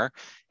for Homer.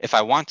 If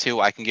I want to,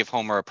 I can give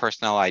Homer a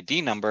personnel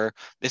ID number.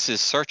 This is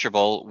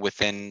searchable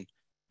within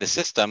the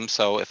system.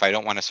 So if I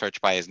don't want to search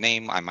by his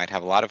name, I might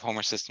have a lot of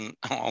Homer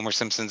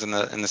Simpsons in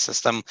the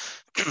system.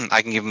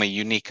 I can give him a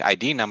unique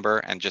ID number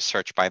and just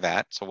search by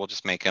that. So we'll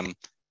just make him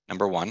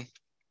number 1.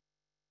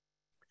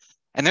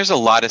 And there's a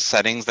lot of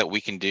settings that we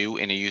can do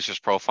in a user's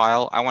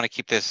profile. I want to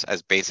keep this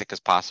as basic as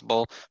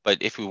possible, but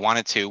if we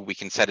wanted to, we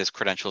can set his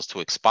credentials to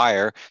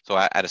expire. So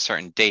at a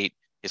certain date,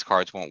 his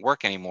cards won't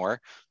work anymore.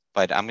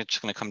 But I'm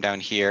just going to come down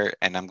here,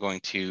 and I'm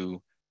going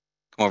to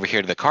come over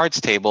here to the cards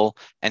table,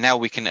 and now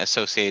we can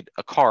associate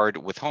a card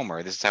with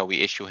Homer. This is how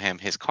we issue him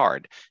his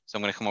card. So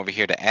I'm going to come over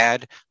here to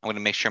add. I'm going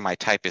to make sure my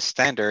type is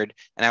standard,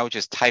 and I would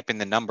just type in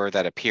the number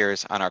that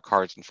appears on our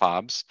cards and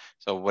fobs.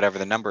 So whatever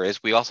the number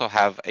is. We also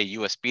have a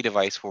USB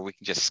device where we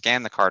can just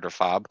scan the card or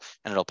fob,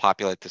 and it'll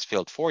populate this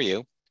field for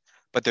you.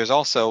 But there's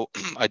also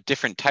a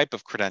different type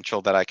of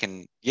credential that I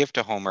can give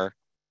to Homer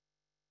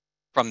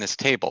from this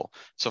table.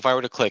 So if I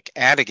were to click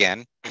add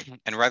again,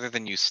 and rather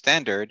than use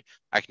standard,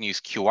 I can use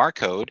QR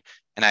code,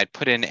 and I'd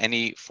put in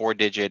any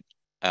 4-digit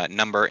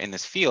number in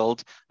this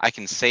field. I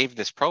can save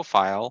this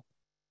profile,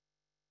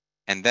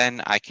 and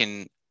then I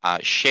can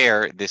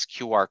share this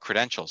QR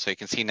credential. So you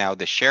can see now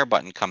the share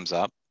button comes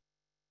up.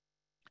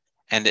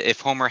 And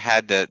if Homer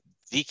had the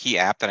ZKey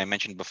app that I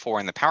mentioned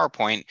before in the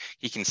PowerPoint,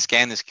 he can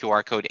scan this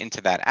QR code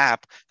into that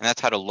app, and that's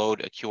how to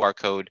load a QR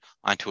code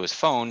onto his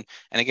phone.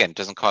 And again, it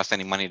doesn't cost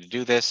any money to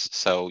do this,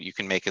 so you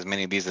can make as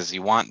many of these as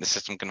you want. The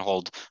system can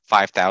hold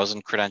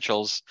 5,000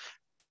 credentials,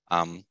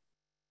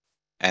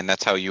 and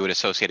that's how you would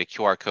associate a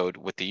QR code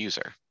with the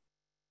user.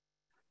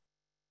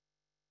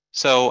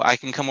 So I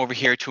can come over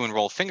here to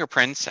enroll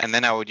fingerprints, and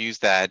then I would use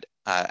that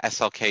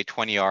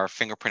SLK20R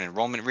fingerprint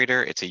enrollment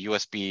reader. It's a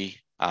USB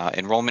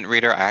enrollment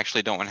reader. I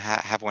actually don't want to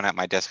have one at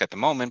my desk at the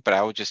moment, but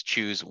I would just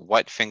choose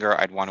what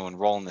finger I'd want to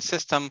enroll in the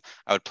system.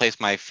 I would place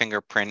my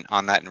fingerprint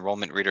on that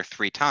enrollment reader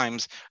 3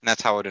 times, and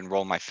that's how I would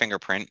enroll my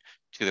fingerprint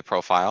to the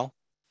profile.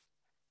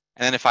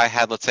 And then if I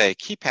had, let's say, a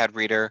keypad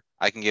reader,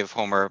 I can give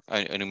Homer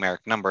a numeric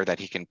number that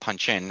he can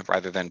punch in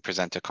rather than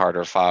present a card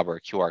or a fob or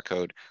a QR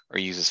code or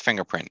use his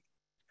fingerprint.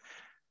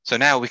 So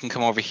now we can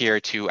come over here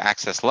to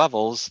access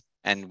levels,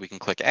 and we can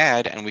click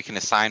add, and we can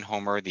assign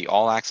Homer the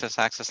all access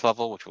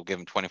level, which will give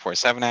him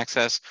 24/7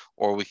 access,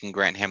 or we can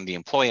grant him the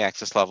employee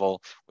access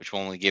level, which will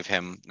only give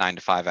him 9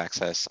 to 5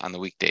 access on the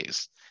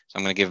weekdays. So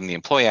I'm going to give him the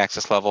employee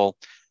access level.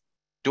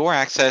 Door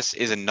access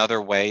is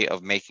another way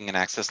of making an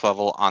access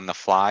level on the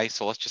fly.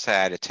 So let's just say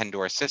I had a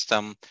 10-door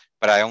system,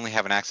 but I only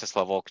have an access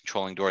level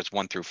controlling doors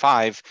 1 through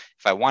 5.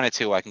 If I wanted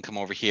to, I can come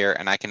over here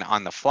and I can,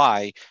 on the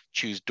fly,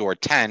 choose door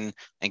 10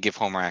 and give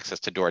Homer access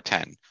to door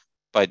 10.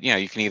 But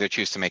you can either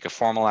choose to make a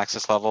formal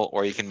access level,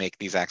 or you can make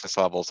these access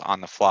levels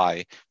on the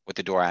fly with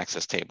the door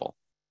access table.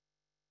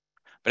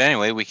 But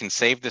anyway, we can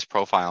save this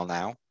profile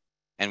now,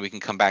 and we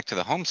can come back to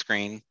the home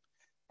screen.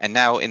 And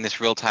now in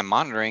this real-time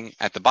monitoring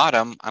at the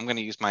bottom, I'm going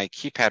to use my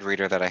keypad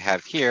reader that I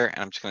have here, and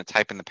I'm just going to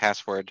type in the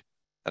password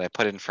that I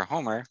put in for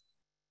Homer.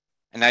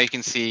 And now you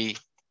can see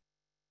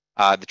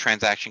the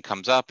transaction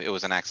comes up. It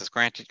was an access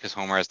granted because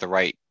Homer has the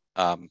right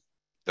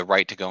the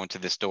right to go into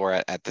this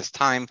door at this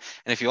time.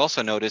 And if you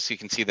also notice, you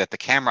can see that the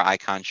camera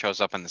icon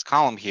shows up in this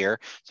column here.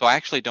 So I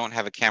actually don't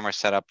have a camera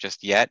set up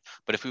just yet,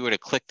 but if we were to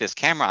click this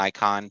camera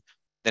icon,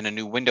 then a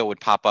new window would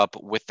pop up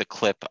with the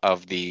clip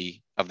of the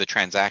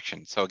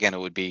transaction. So again, it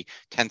would be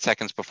 10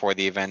 seconds before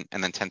the event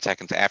and then 10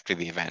 seconds after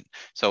the event.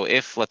 So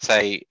if, let's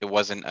say, it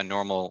wasn't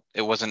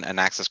an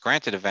access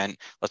granted event,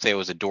 let's say it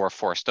was a door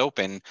forced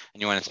open, and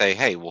you want to say,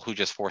 hey, well, who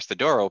just forced the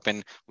door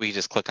open? We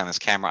just click on this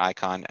camera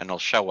icon and it'll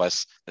show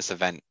us this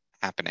event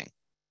happening.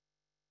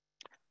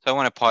 So I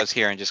want to pause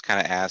here and just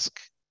kind of answer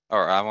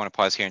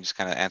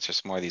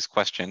some more of these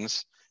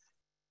questions.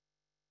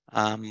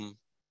 I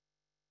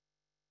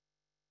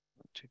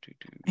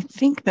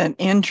think that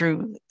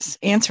Andrew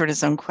answered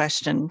his own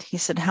question. He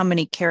said, how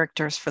many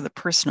characters for the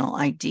personal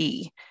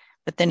ID?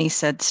 But then he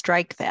said,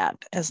 strike that.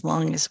 As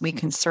long as we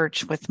can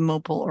search with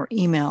mobile or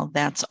email,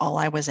 that's all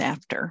I was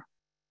after.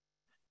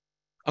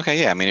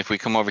 Okay, yeah. I mean, if we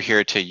come over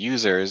here to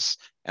users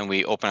and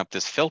we open up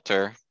this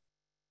filter,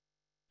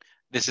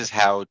 this is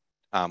how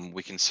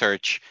we can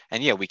search.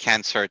 And yeah, we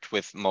can search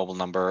with mobile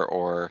number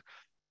or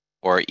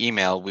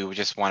email. We would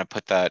just want to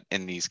put that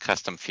in these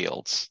custom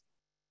fields.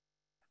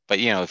 But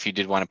you know, if you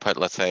did want to put,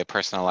 let's say, a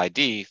personal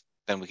ID,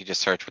 then we could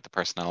just search with the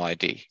personal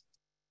ID.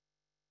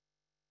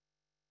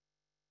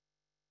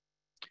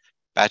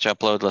 Batch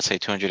upload, let's say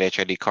 200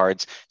 HID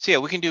cards. So yeah,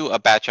 we can do a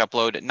batch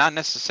upload, not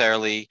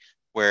necessarily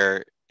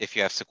where if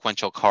you have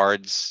sequential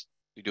cards,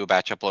 we do a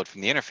batch upload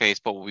from the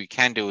interface, but what we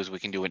can do is we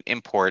can do an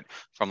import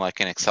from like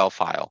an Excel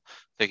file.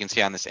 So you can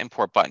see on this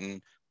import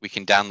button, we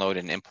can download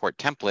an import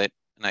template,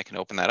 and I can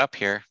open that up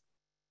here.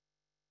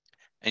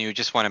 And you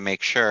just want to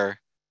make sure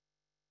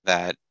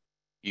that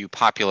you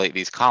populate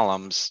these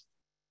columns,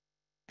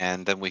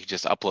 and then we can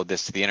just upload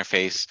this to the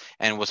interface.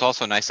 And what's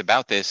also nice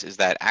about this is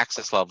that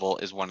access level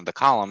is one of the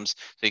columns.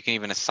 So you can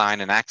even assign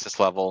an access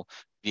level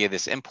via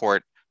this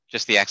import.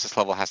 Just the access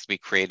level has to be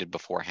created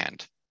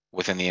beforehand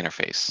within the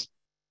interface.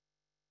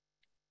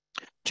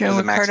 Joe,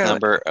 the max Ricardo,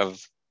 number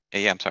of,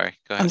 yeah, I'm sorry,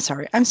 go ahead.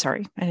 I'm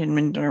sorry. I didn't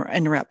mean to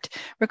interrupt.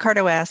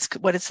 Ricardo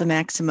asked, what is the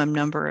maximum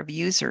number of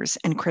users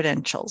and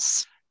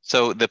credentials?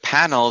 So the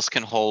panels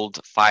can hold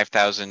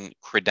 5,000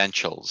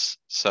 credentials.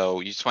 So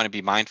you just want to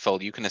be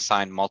mindful, you can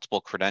assign multiple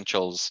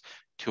credentials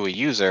to a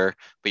user,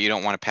 but you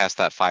don't want to pass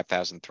that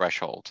 5,000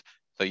 threshold.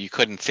 So you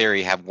could, in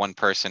theory, have one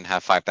person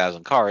have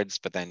 5,000 cards,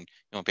 but then you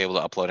won't be able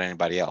to upload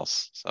anybody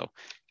else. So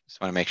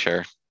just want to make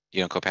sure you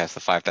don't go past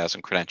the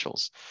 5,000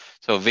 credentials.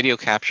 So video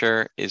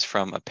capture is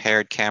from a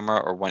paired camera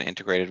or one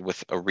integrated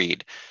with a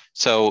read.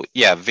 So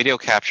yeah, video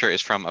capture is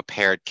from a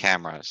paired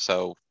camera.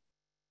 So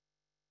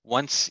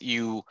once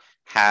you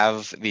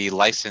have the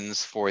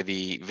license for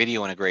the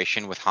video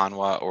integration with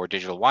Hanwha or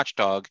Digital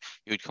Watchdog,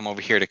 you would come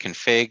over here to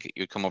config,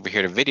 you would come over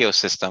here to video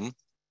system.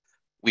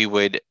 We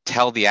would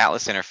tell the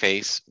Atlas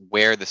interface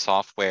where the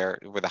software,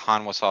 where the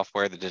Hanwha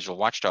software, the Digital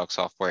Watchdog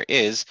software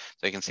is.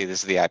 So you can see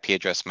this is the IP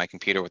address of my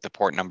computer with the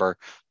port number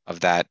of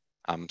that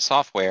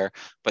software.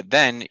 But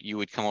then you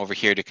would come over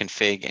here to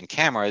config and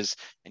cameras,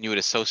 and you would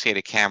associate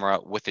a camera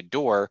with a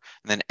door.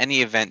 And then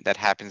any event that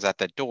happens at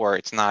that door,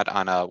 it's not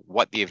on a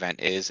what the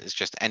event is, it's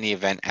just any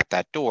event at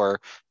that door,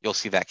 you'll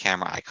see that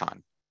camera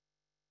icon.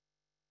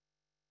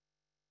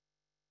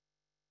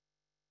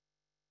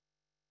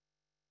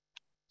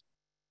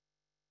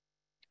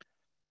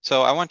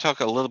 So I want to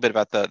talk a little bit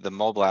about the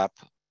mobile app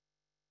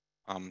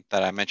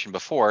that I mentioned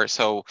before.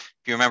 So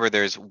if you remember,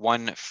 there's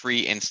one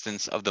free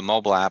instance of the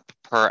mobile app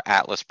per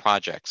Atlas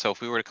project. So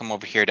if we were to come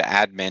over here to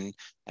admin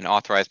and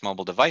authorize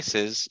mobile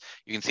devices,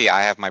 you can see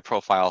I have my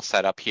profile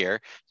set up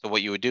here. So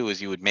what you would do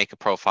is you would make a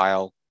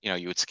profile,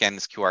 you would scan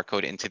this QR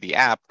code into the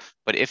app.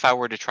 But if I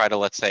were to try to,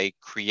 let's say,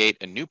 create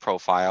a new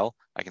profile,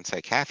 I can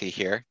say Kathy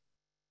here,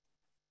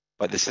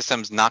 but the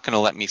system's not going to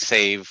let me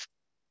save.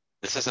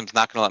 The system's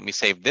not going to let me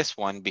save this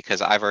one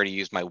because I've already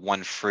used my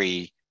one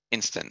free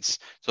instance.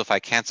 So if I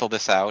cancel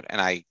this out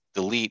and I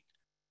delete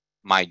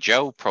my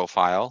Joe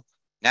profile,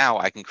 now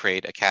I can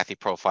create a Kathy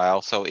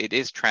profile. So it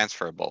is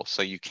transferable.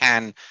 So you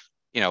can,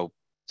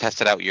 test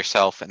it out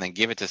yourself and then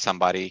give it to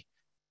somebody.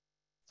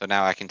 So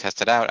now I can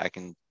test it out. I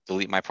can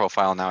delete my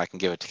profile. Now I can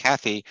give it to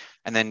Kathy.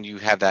 And then you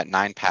have that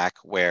 9-pack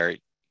where you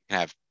can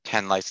have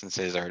 10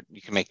 licenses, or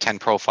you can make 10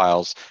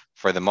 profiles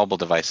for the mobile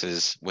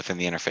devices within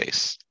the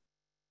interface.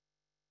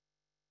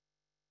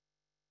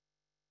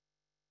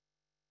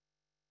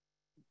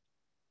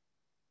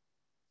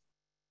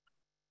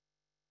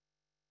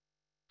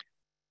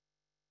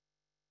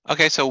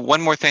 Okay, so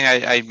one more thing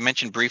I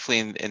mentioned briefly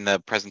in the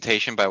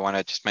presentation, but I want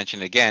to just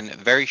mention it again.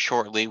 Very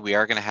shortly, we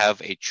are going to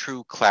have a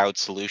true cloud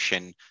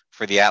solution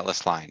for the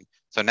Atlas line.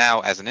 So now,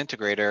 as an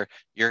integrator,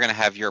 you're going to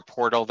have your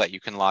portal that you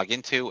can log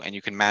into, and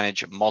you can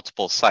manage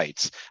multiple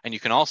sites. And you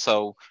can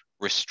also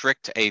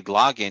restrict a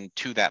login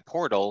to that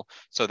portal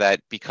so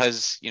that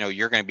because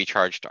you're going to be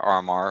charged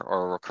RMR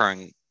or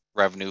recurring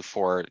revenue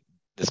for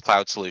this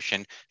cloud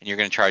solution, and you're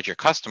going to charge your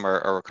customer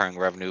a recurring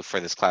revenue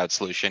for this cloud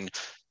solution,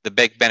 the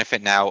big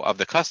benefit now of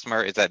the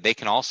customer is that they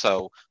can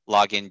also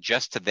log in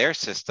just to their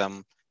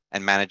system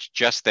and manage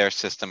just their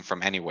system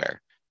from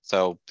anywhere.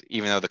 So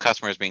even though the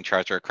customer is being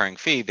charged a recurring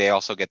fee, they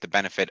also get the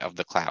benefit of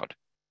the cloud.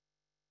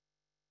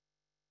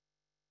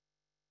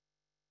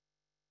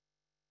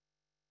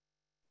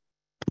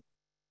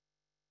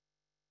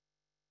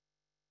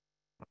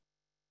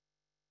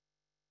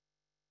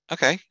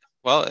 Okay,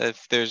 well,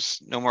 if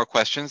there's no more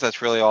questions, that's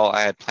really all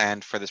I had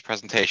planned for this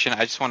presentation.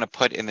 I just want to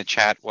put in the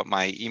chat what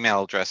my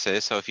email address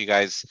is. So if you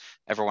guys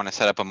ever want to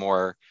set up a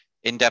more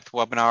in-depth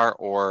webinar,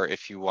 or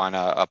if you want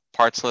a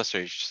parts list,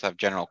 or you just have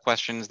general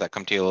questions that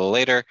come to you a little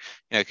later,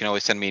 you can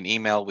always send me an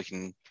email. We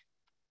can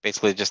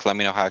basically just let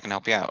me know how I can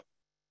help you out.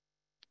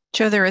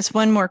 Joe, there is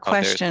one more Oh,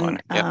 there's question. one.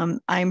 Yep.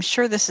 I'm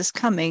sure this is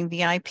coming.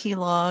 The IP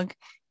log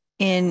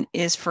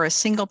is for a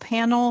single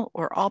panel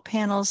or all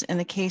panels in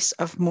the case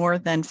of more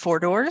than 4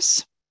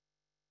 doors?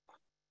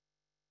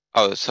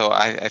 Oh, so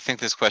I think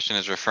this question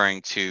is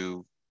referring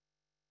to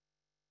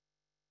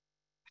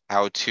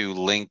how to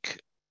link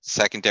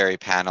secondary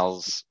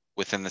panels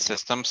within the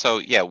system. So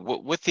yeah,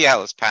 with the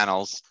Atlas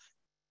panels,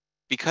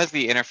 because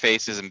the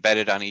interface is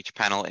embedded on each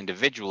panel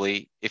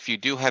individually, if you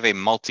do have a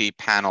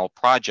multi-panel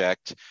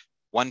project,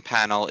 one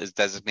panel is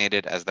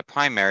designated as the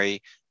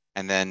primary,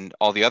 and then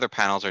all the other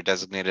panels are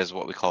designated as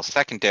what we call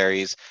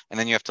secondaries, and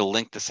then you have to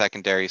link the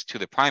secondaries to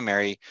the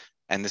primary,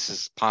 and this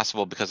is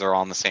possible because they're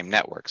all on the same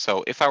network.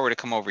 So if I were to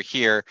come over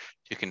here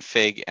to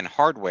config and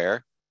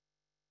hardware,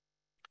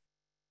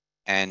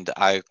 and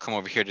I come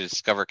over here to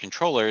discover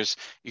controllers,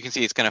 you can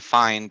see it's going to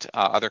find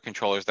other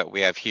controllers that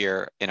we have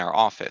here in our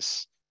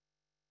office.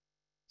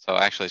 So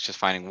actually it's just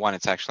finding one,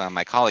 it's actually on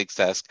my colleague's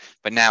desk,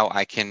 but now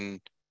I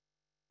can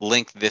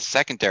link this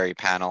secondary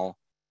panel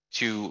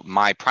to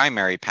my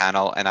primary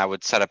panel, and I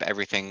would set up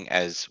everything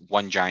as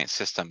one giant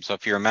system. So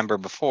if you remember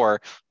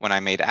before, when I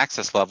made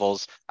access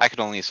levels, I could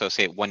only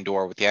associate one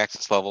door with the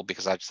access level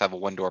because I just have a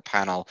one door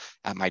panel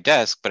at my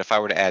desk. But if I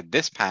were to add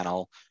this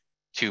panel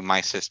to my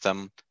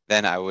system,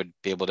 then I would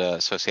be able to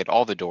associate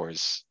all the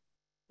doors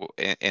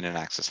in an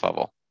access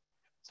level.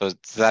 So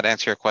does that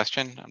answer your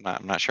question?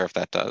 I'm not sure if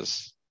that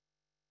does.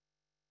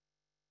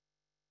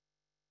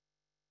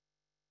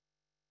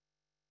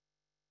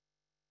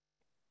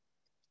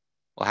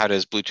 Well, how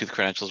does Bluetooth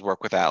credentials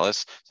work with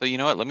Atlas? So you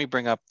know what, let me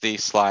bring up the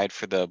slide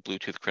for the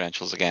Bluetooth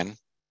credentials again.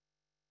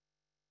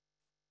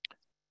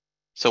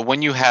 So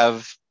when you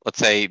have, let's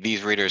say,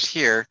 these readers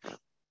here,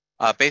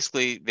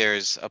 basically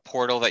there's a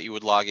portal that you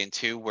would log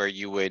into where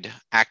you would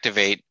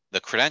activate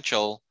the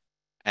credential,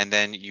 and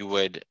then you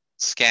would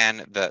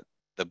scan the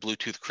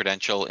Bluetooth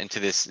credential into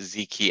this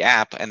ZKey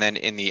app, and then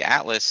in the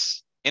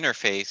Atlas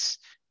interface,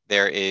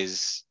 there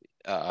is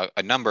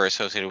a number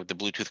associated with the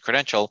Bluetooth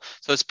credential.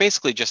 So it's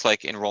basically just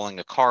like enrolling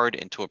a card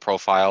into a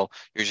profile.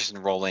 You're just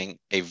enrolling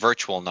a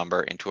virtual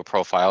number into a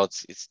profile.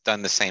 It's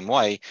done the same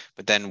way,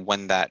 but then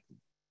when that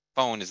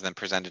phone is then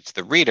presented to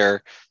the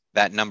reader,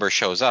 that number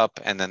shows up,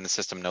 and then the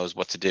system knows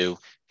what to do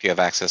if you have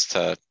access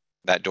to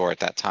that door at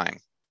that time.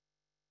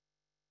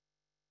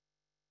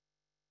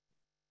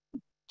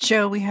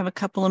 Joe, we have a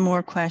couple of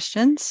more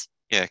questions.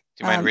 Yeah, do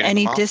you mind reading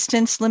any them off?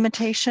 distance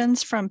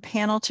limitations from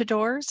panel to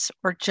doors,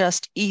 or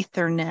just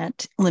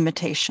Ethernet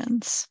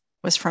limitations?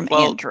 Was from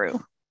Andrew.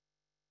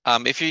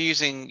 If you're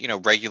using,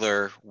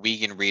 regular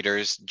Wiegand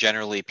readers,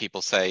 generally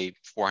people say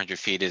 400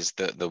 feet is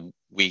the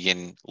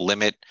Wiegand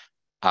limit.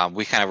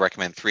 We kind of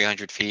recommend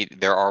 300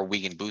 feet. There are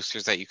Wiegand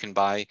boosters that you can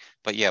buy,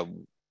 but yeah,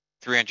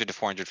 300 to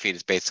 400 feet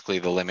is basically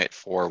the limit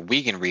for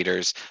Wiegand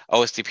readers.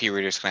 OSDP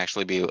readers can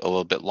actually be a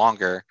little bit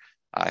longer.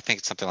 I think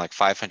it's something like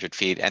 500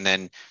 feet. And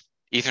then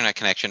Ethernet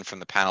connection from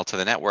the panel to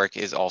the network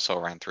is also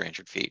around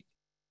 300 feet.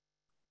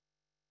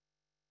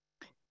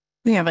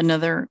 We have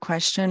another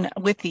question.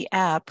 With the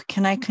app,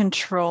 can I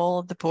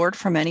control the board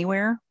from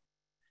anywhere?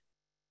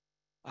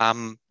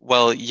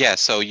 Well, yeah,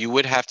 so you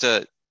would have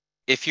to,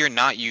 if you're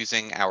not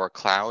using our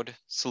cloud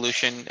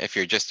solution, if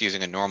you're just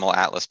using a normal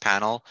Atlas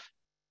panel,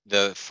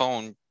 the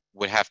phone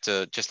would have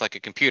to, just like a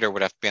computer,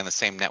 would have to be on the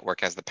same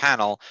network as the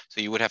panel. So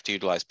you would have to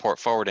utilize port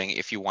forwarding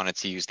if you wanted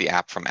to use the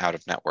app from out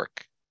of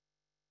network.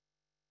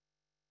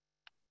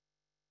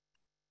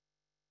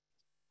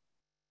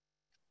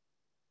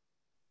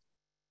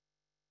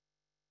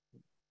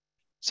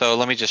 So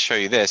let me just show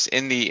you this.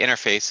 In the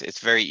interface, it's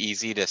very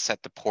easy to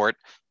set the port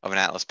of an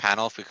Atlas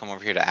panel. If we come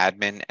over here to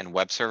admin and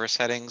web server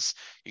settings,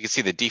 you can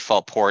see the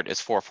default port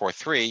is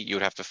 443. You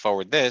would have to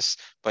forward this,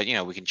 but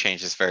we can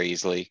change this very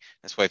easily.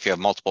 This way, if you have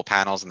multiple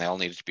panels and they all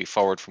need to be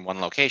forwarded from one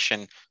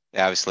location,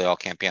 they obviously all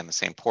can't be on the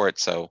same port.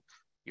 So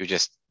you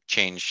just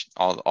change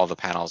all the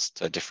panels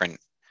to different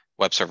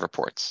web server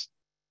ports.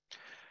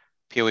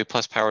 PoE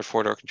plus powered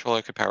 4-door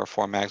controller could power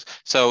 4 mags.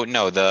 So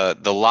no,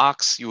 the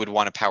locks you would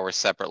want to power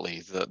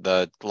separately.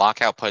 The lock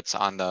outputs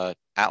on the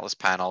Atlas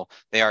panel,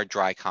 they are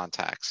dry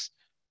contacts.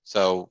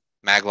 So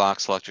mag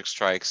locks, electric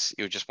strikes,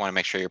 you would just want to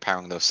make sure you're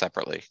powering those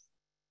separately.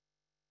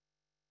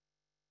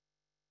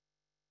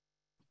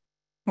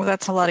 Well,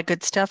 that's a lot of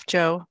good stuff,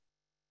 Joe.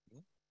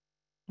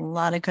 A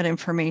lot of good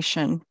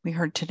information we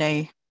heard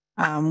today.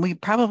 We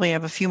probably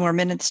have a few more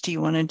minutes. Do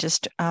you want to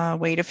just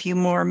wait a few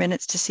more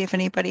minutes to see if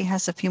anybody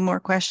has a few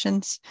more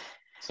questions?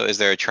 So is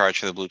there a charge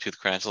for the Bluetooth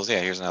credentials? Yeah,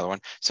 here's another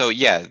one. So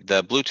yeah,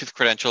 the Bluetooth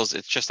credentials,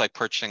 it's just like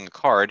purchasing a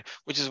card,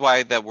 which is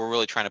why that we're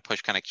really trying to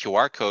push kind of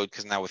QR code,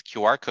 because now with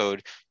QR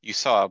code, you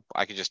saw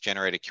I could just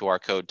generate a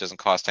QR code, doesn't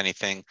cost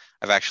anything.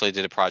 I've actually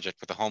did a project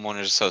with the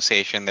homeowners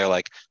association. They're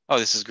like, oh,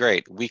 this is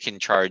great. We can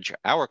charge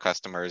our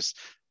customers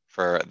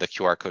for the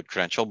QR code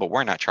credential, but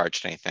we're not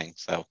charged anything.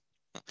 So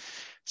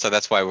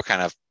that's why we're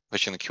kind of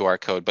pushing the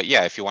QR code. But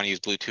yeah, if you want to use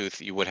Bluetooth,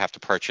 you would have to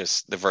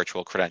purchase the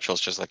virtual credentials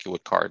just like you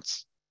would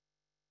cards.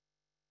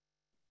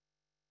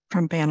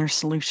 From Banner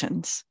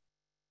Solutions.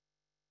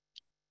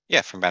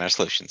 Yeah, from Banner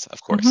Solutions,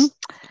 of course.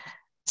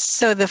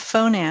 So the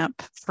phone app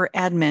for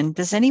admin,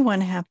 does anyone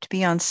have to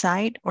be on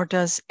site or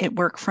does it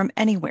work from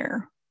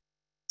anywhere?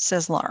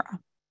 Says Laura.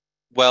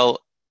 Well,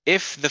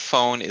 if the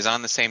phone is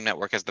on the same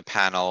network as the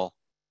panel,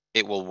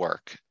 it will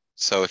work.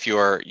 So if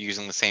you're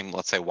using the same,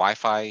 let's say,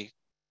 Wi-Fi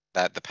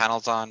that the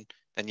panel's on,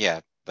 then yeah,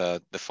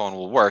 the phone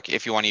will work.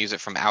 If you want to use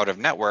it from out of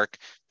network,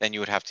 then you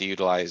would have to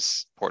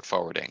utilize port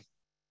forwarding.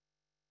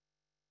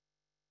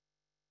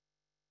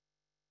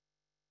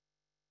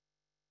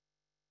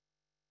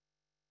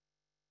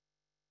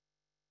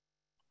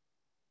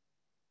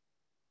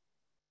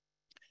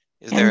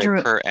 Is there Andrew,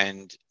 a per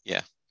end?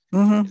 Yeah.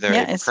 mm-hmm. Is there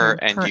Yeah, a is per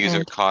there end per user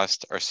end?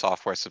 cost or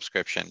software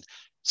subscription?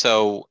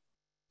 So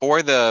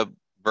for the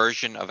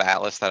version of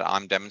Atlas that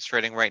I'm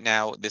demonstrating right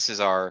now, this is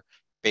our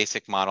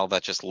basic model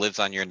that just lives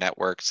on your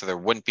network. So there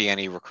wouldn't be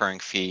any recurring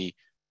fee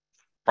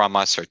from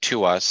us or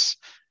to us.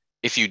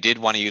 If you did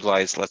want to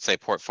utilize, let's say,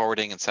 port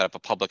forwarding and set up a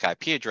public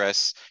IP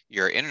address,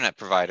 your internet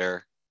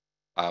provider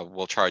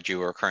will charge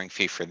you a recurring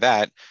fee for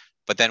that.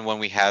 But then when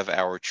we have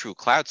our true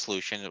cloud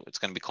solution, it's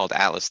going to be called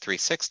Atlas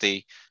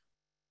 360.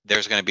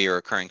 There's going to be a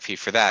recurring fee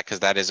for that because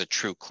that is a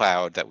true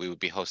cloud that we would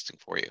be hosting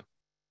for you.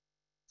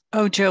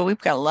 Oh, Joe, we've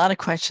got a lot of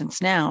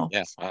questions now.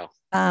 Yeah,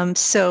 wow.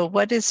 So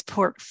what is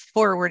port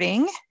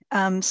forwarding?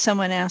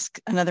 Someone asked,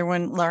 another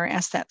one, Laura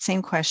asked that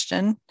same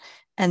question.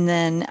 And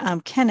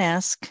then Ken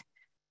asked,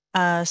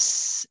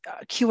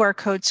 QR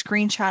code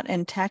screenshot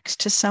and text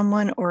to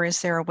someone, or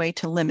is there a way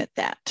to limit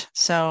that?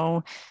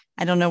 So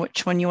I don't know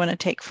which one you want to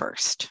take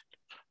first.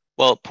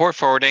 Well, port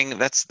forwarding,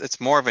 it's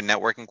more of a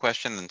networking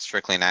question than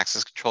strictly an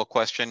access control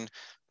question.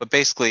 But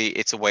basically,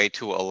 it's a way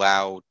to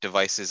allow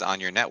devices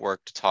on your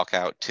network to talk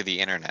out to the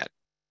internet.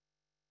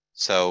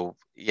 So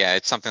yeah,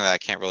 it's something that I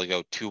can't really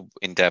go too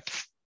in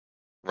depth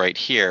right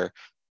here,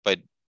 but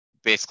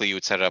basically you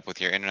would set it up with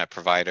your internet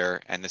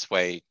provider, and this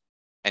way,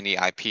 any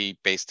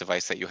IP-based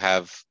device that you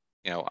have,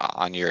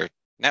 on your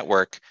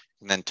network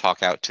can then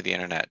talk out to the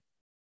internet.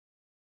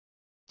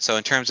 So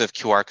in terms of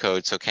QR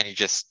code, so can you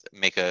just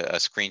make a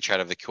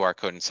screenshot of the QR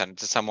code and send it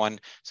to someone?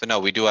 So no,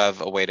 we do have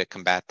a way to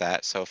combat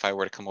that. So if I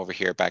were to come over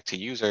here back to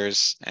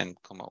users and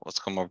let's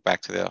come over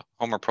back to the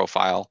Homer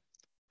profile.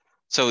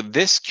 So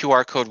this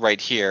QR code right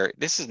here,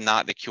 this is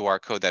not the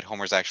QR code that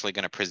Homer's actually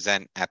going to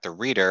present at the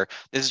reader.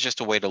 This is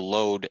just a way to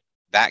load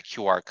that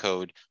QR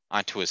code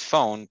onto his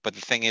phone. But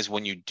the thing is,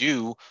 when you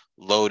do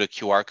load a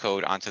QR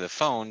code onto the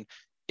phone,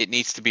 it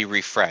needs to be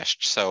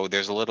refreshed. So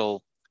there's a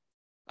little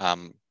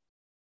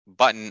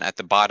button at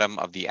the bottom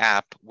of the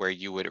app where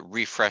you would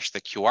refresh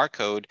the QR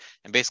code.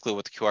 And basically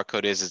what the QR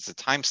code is a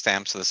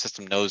timestamp, so the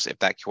system knows if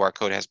that QR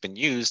code has been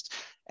used.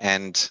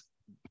 And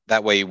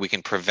that way we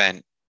can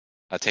prevent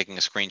taking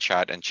a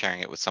screenshot and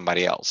sharing it with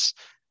somebody else.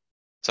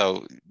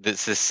 So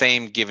this the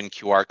same given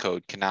QR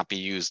code cannot be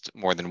used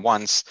more than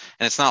once.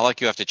 And it's not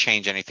like you have to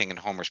change anything in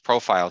Homer's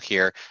profile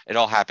here. It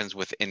all happens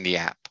within the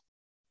app.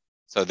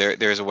 So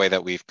there's a way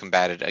that we've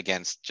combated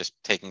against just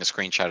taking a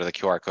screenshot of the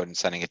QR code and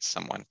sending it to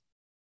someone.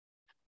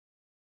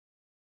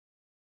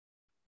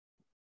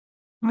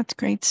 That's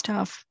great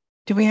stuff.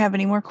 Do we have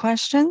any more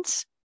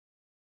questions?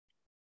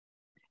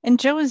 And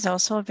Joe is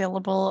also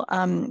available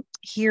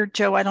here.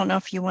 Joe, I don't know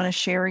if you want to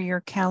share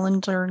your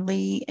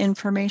Calendly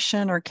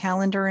information or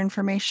calendar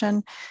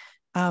information,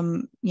 Yeah,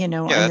 in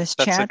this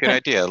that's chat. a good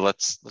idea.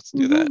 Let's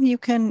do that. You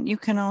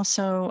can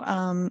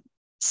also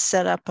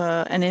set up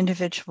an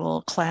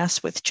individual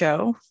class with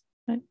Joe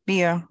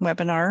via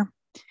webinar.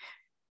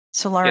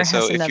 So Laura Yeah, so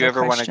has if you another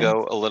ever want to question.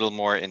 go a little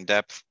more in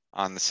depth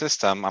on the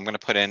system, I'm going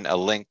to put in a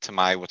link to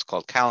my what's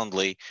called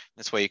Calendly.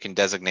 This way you can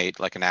designate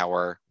like an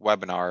hour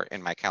webinar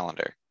in my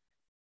calendar.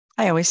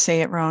 I always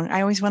say it wrong.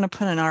 I always want to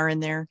put an R in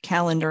there,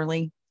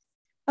 Calendarly.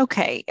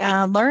 Okay,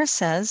 Laura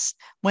says,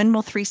 when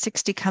will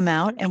 360 come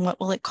out and what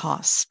will it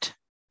cost?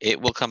 It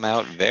will come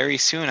out very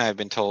soon, I've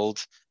been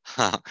told.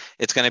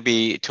 It's going to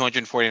be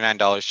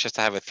 $249 just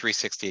to have a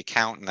 360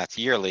 account, and that's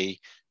yearly,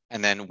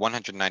 and then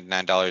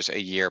 $199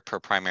 a year per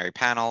primary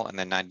panel, and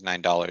then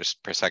 $99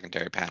 per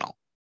secondary panel.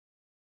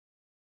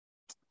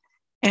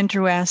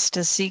 Andrew asked,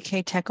 does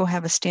ZKTeco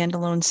have a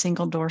standalone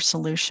single door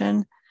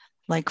solution,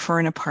 like for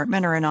an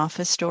apartment or an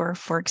office door,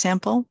 for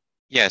example?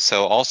 Yeah,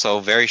 so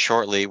also very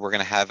shortly, we're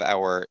going to have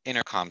our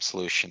intercom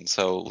solution.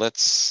 So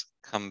let's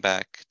come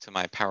back to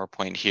my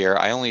PowerPoint here.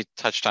 I only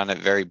touched on it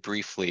very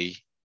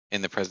briefly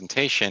in the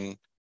presentation.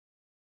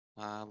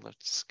 Can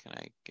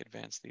I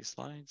advance these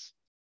slides?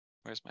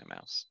 Where's my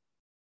mouse?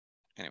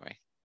 Anyway,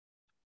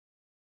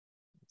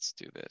 let's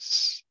do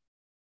this.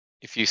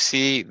 If you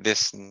see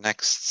this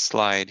next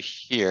slide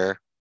here,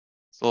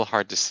 it's a little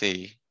hard to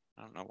see.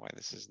 I don't know why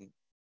this isn't.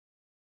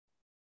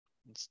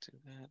 Let's do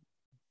that.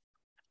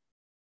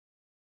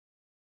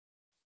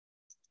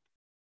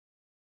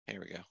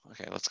 Here we go.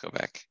 Okay, let's go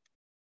back.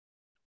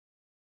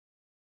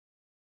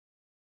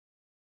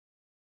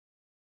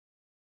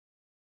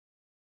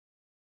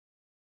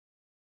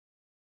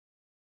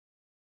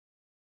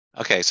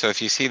 Okay, so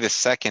if you see the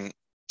second,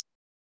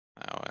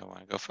 oh, I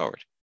want to go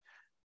forward.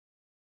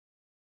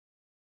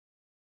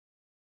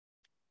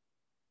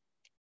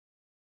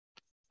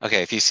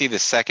 Okay, if you see the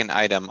second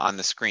item on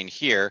the screen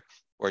here,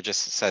 where it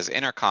just says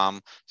intercom,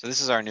 so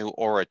this is our new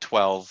Aura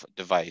 12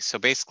 device. So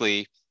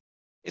basically,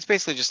 it's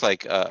basically just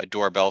like a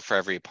doorbell for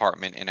every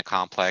apartment in a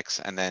complex,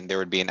 and then there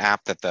would be an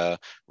app that the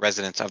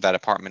residents of that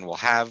apartment will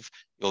have.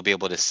 You'll be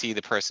able to see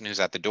the person who's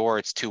at the door.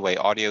 It's two-way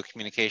audio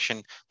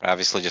communication, but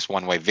obviously just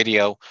one-way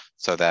video,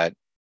 so that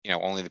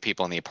only the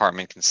people in the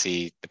apartment can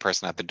see the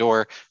person at the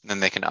door, and then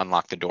they can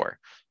unlock the door.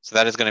 So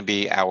that is going to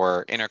be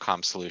our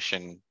intercom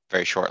solution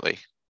very shortly.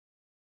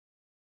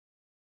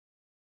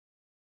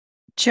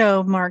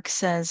 Joe, Mark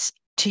says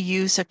to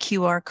use a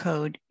QR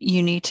code,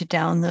 you need to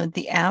download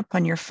the app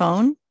on your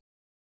phone.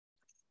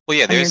 Well,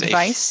 yeah, there's a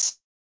device.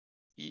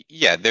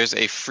 There's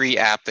a free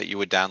app that you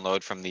would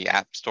download from the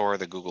App Store,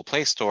 the Google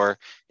Play Store.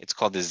 It's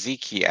called the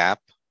ZKey app.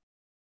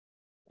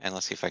 And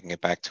let's see if I can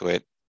get back to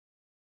it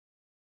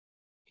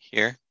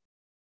here.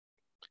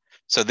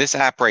 So this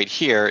app right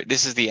here,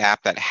 this is the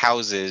app that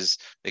houses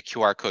the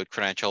QR code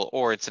credential,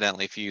 or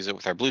incidentally, if you use it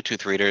with our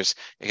Bluetooth readers,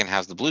 it can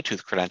house the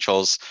Bluetooth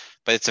credentials,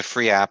 but it's a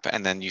free app,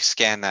 and then you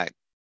scan that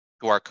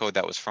QR code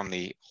that was from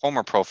the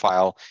Homer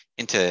profile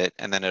into it,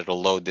 and then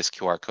it'll load this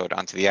QR code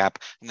onto the app.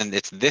 And then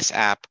it's this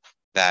app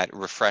that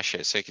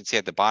refreshes. So you can see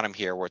at the bottom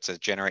here where it says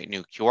generate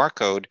new QR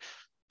code,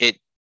 the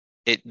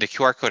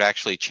QR code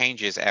actually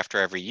changes after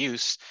every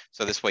use.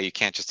 So this way you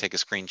can't just take a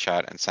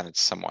screenshot and send it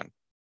to someone.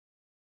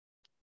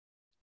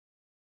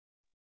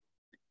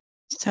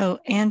 So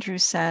Andrew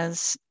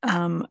says,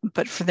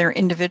 but for their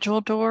individual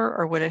door,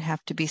 or would it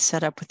have to be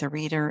set up with a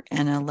reader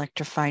and an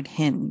electrified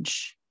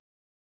hinge?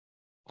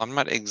 I'm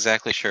not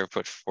exactly sure,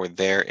 but for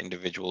their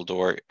individual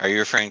door, are you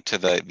referring to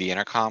the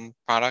intercom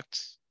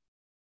product?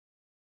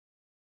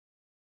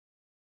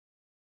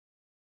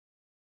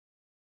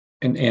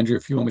 And Andrew,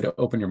 if you want me to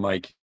open your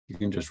mic, you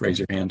can just raise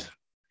your hand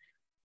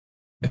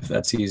if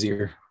that's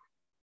easier.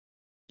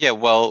 Yeah,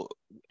 well,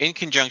 in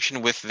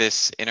conjunction with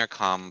this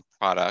intercom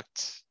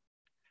product,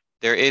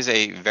 there is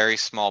a very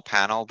small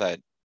panel that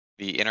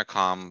the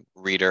intercom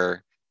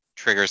reader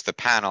triggers the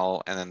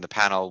panel, and then the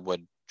panel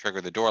would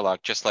trigger the door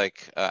lock, just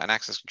like an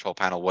access control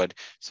panel would.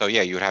 So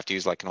yeah, you would have to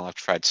use like an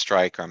electrified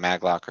strike or a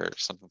mag lock or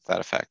something to that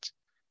effect.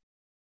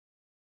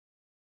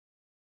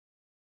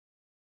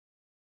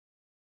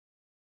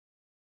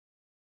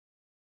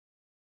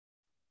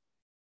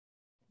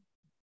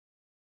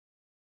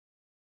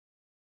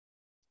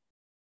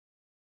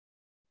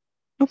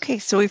 Okay,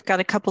 so we've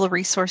got a couple of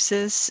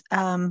resources.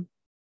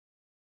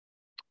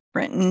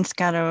 Brenton's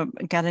got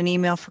an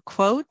email for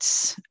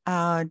quotes.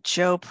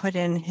 Joe put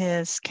in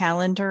his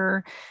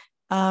calendar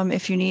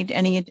if you need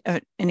any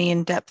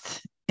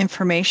in-depth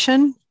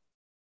information.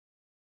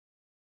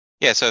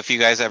 Yeah, so if you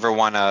guys ever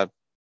want to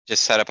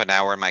just set up an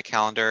hour in my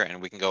calendar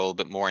and we can go a little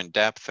bit more in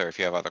depth, or if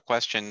you have other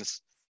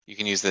questions, you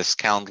can use this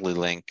Calendly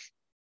link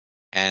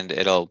and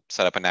it'll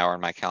set up an hour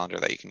in my calendar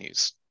that you can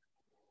use.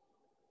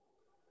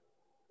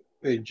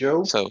 Hey,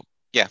 Joe. So,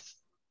 yeah.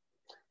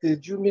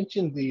 Did you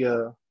mention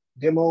the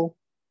demo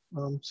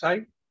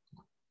site?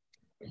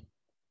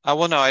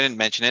 Well, no, I didn't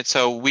mention it.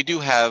 So we do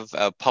have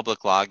a public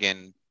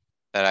login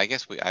that I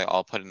guess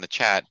I'll put in the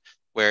chat,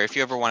 where if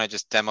you ever want to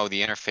just demo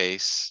the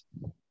interface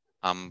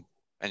and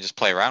just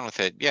play around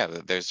with it, yeah,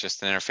 there's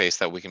just an interface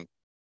that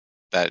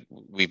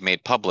we've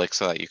made public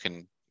so that you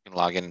can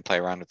log in and play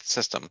around with the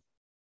system.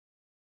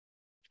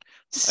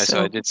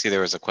 So I did see there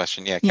was a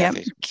question. Yeah,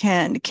 Kathy.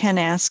 Ken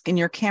ask, in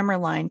your camera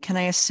line, can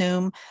I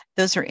assume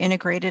those are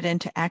integrated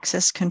into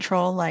access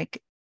control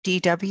like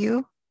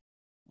DW?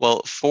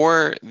 Well,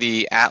 for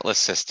the Atlas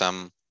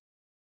system,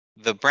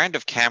 the brand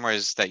of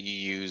cameras that you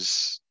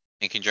use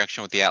in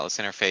conjunction with the Atlas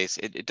interface,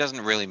 it doesn't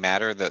really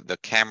matter. The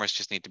cameras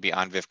just need to be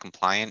OnVIF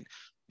compliant.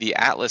 The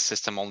Atlas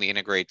system only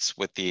integrates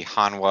with the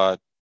Hanwha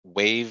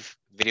Wave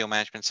video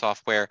management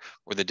software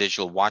or the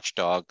Digital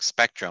Watchdog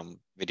Spectrum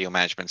video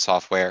management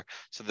software.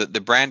 So the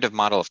brand of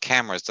model of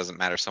cameras doesn't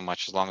matter so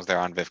much as long as they're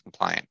OnVIF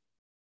compliant.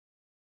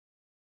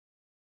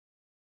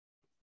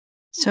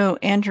 So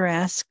Andrew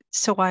asks,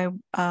 so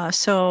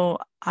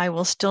I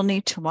will still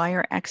need to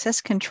wire access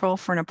control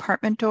for an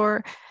apartment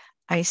door.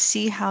 I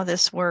see how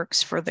this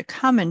works for the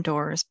common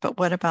doors, but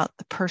what about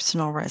the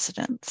personal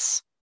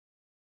residence?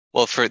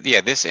 Well,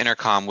 this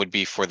intercom would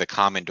be for the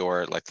common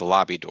door, like the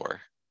lobby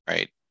door,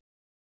 right?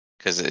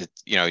 Because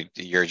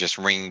you're just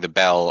ringing the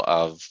bell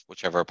of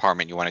whichever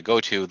apartment you want to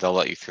go to. They'll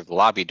let you through the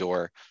lobby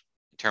door.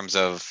 In terms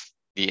of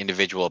the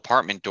individual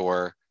apartment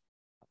door,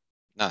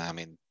 no, I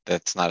mean,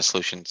 that's not a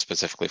solution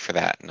specifically for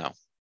that, no.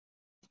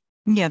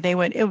 Yeah, they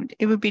would.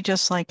 It would be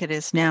just like it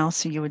is now.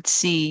 So you would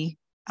see,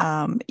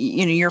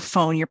 your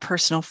phone, your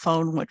personal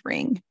phone would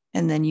ring,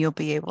 and then you'll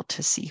be able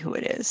to see who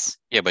it is.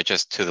 Yeah, but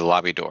just to the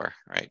lobby door,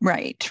 right?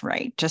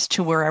 Right. Just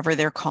to wherever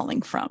they're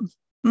calling from.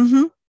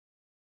 Mm-hmm.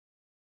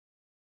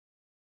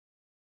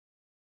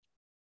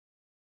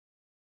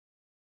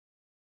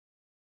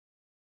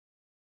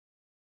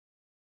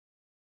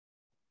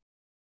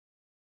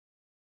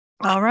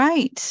 All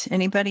right.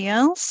 Anybody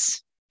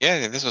else?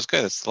 Yeah, this was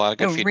good. It's a lot of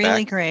good Oh, feedback.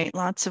 really great.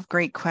 Lots of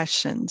great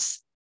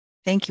questions.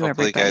 Thank you,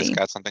 Hopefully you everybody. guys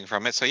got something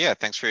from it. So yeah,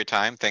 thanks for your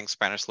time. Thanks,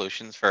 Banner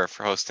Solutions, for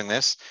hosting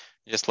this.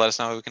 Just let us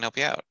know how we can help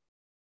you out.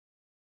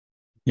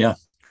 Yeah.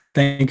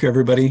 Thank you,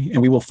 everybody.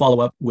 And we will follow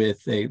up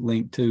with a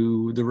link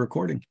to the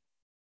recording.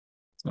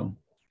 So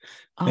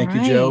thank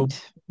you, Joe.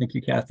 Thank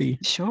you, Kathy.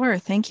 Sure.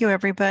 Thank you,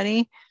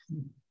 everybody.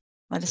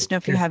 Let us know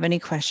if you care. have any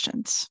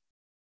questions.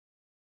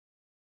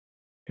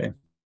 Okay,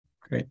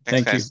 great. Thanks,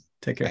 Thank you. guys.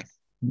 Take care.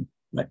 Bye.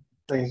 Bye.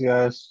 Thanks,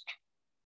 guys.